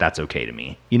side, like that's okay to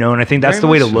me, you know? And I think that's Very the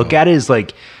way to much look so. at it, is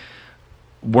like,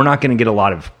 we're not going to get a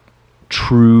lot of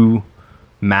true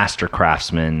master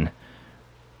craftsmen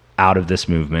out of this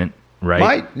movement, right?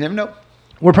 Might, never know.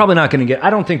 We're probably not going to get, I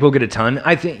don't think we'll get a ton.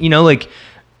 I think, you know, like,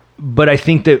 but I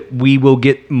think that we will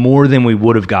get more than we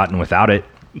would have gotten without it.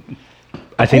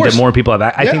 I think that more people have,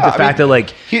 I think the fact that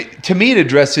like, to me, it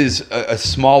addresses a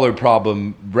smaller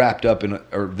problem wrapped up in,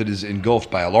 or that is engulfed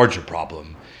by a larger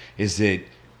problem, is that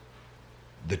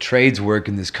the trades work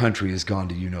in this country has gone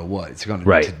to, you know what, it's gone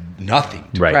to nothing,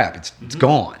 to crap. It's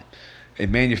gone.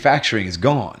 And manufacturing is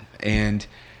gone. And,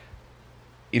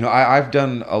 you know, I've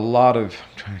done a lot of,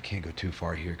 I can't go too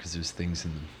far here because there's things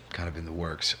kind of in the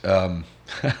works.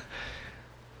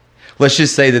 Let's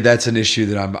just say that that's an issue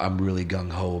that I'm really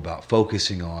gung-ho about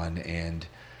focusing on. And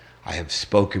I have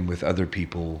spoken with other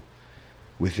people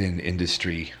within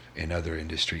industry and other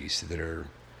industries that are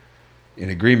in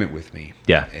agreement with me.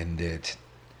 Yeah. And that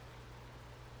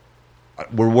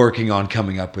we're working on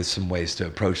coming up with some ways to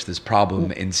approach this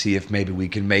problem and see if maybe we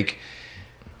can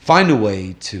find a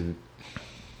way to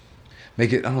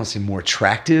make it, I don't want to say more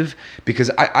attractive, because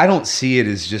I don't see it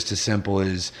as just as simple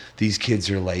as these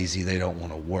kids are lazy, they don't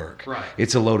want to work. Right.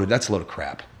 That's a load of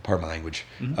crap, pardon my language.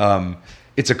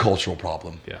 It's a cultural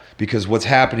problem. Yeah. Because what's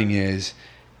happening is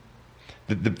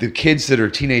the kids that are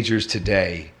teenagers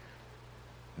today,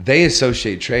 they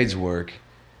associate trades work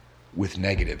with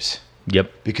negatives.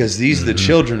 Yep. because these are the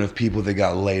children of people that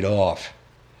got laid off.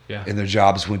 Yeah. And their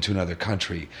jobs went to another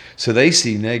country, so they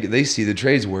see the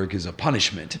trades work as a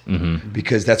punishment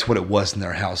because that's what it was in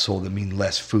their household. It mean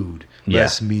less food,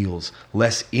 less meals,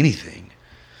 less anything.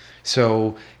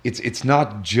 So it's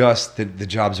not just that the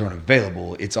jobs aren't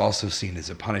available; it's also seen as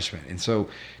a punishment. And so,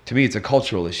 to me, it's a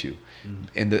cultural issue.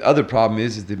 And the other problem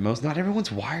is that not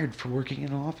everyone's wired for working in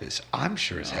an office. I'm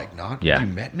sure as heck not. Yeah. Have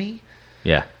you met me?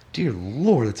 Yeah. Dear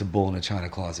Lord, that's a bull in a china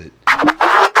closet.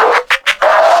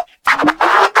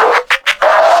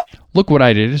 Look What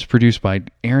I Did is produced by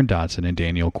Aaron Dotson and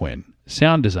Daniel Quinn.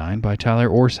 Sound design by Tyler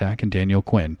Orsak and Daniel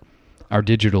Quinn. Our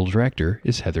digital director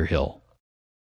is Heather Hill.